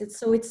unorganized.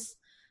 So it's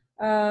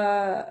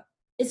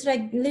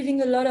like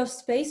leaving a lot of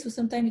space. So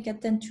sometimes it can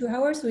take 2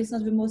 hours. So it's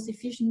not the most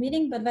efficient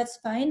meeting, but that's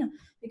fine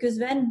because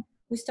then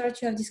we start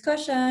to have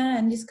discussion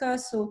and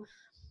discuss. So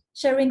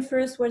sharing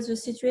first what's the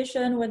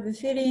situation, what the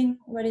feeling,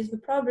 what is the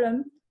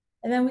problem.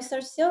 And then we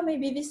start to say, oh,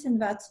 maybe this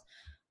and that.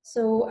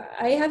 So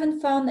I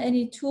haven't found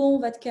any tool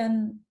that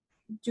can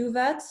do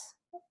that,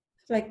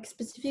 like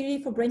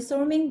specifically for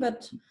brainstorming,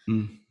 but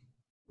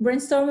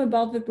brainstorm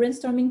about the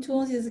brainstorming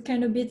tools is a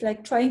kind of bit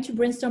like trying to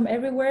brainstorm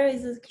everywhere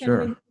is a kind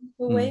of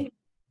a way.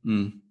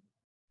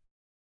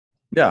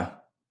 Yeah,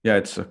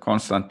 it's a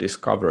constant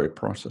discovery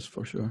process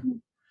for sure.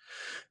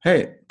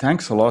 Hey,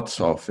 thanks a lot,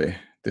 Sophie.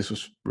 This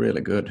was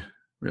really good,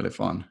 really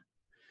fun.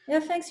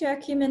 Yeah, thanks,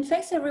 Joachim, and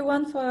thanks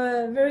everyone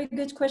for very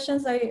good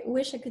questions. I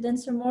wish I could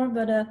answer more,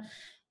 but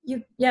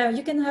you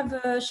can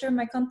have share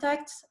my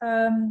contact.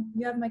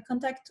 You have my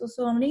contact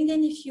also on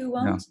LinkedIn if you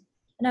want,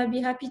 and I'll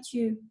be happy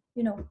to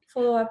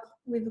follow up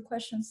with the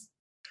questions.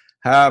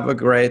 Have a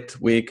great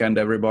weekend,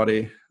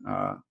 everybody.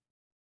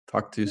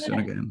 Talk to you soon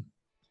again.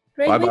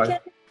 Great weekend.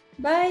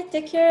 Bye.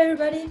 Take care,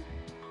 everybody.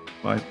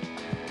 Bye.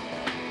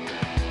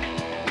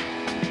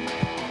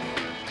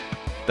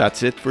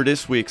 That's it for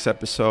this week's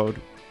episode.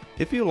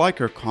 If you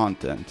like our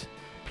content,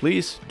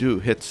 please do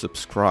hit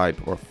subscribe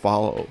or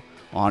follow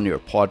on your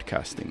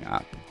podcasting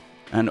app.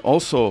 And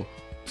also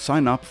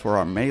sign up for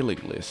our mailing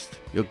list.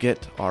 You'll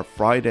get our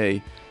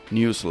Friday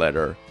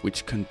newsletter,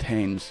 which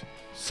contains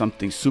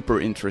something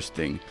super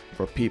interesting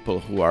for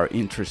people who are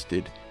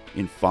interested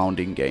in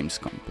founding games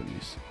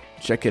companies.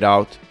 Check it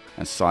out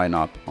and sign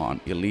up on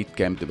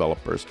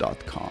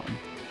elitegamedevelopers.com.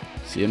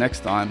 See you next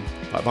time.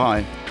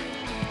 Bye-bye.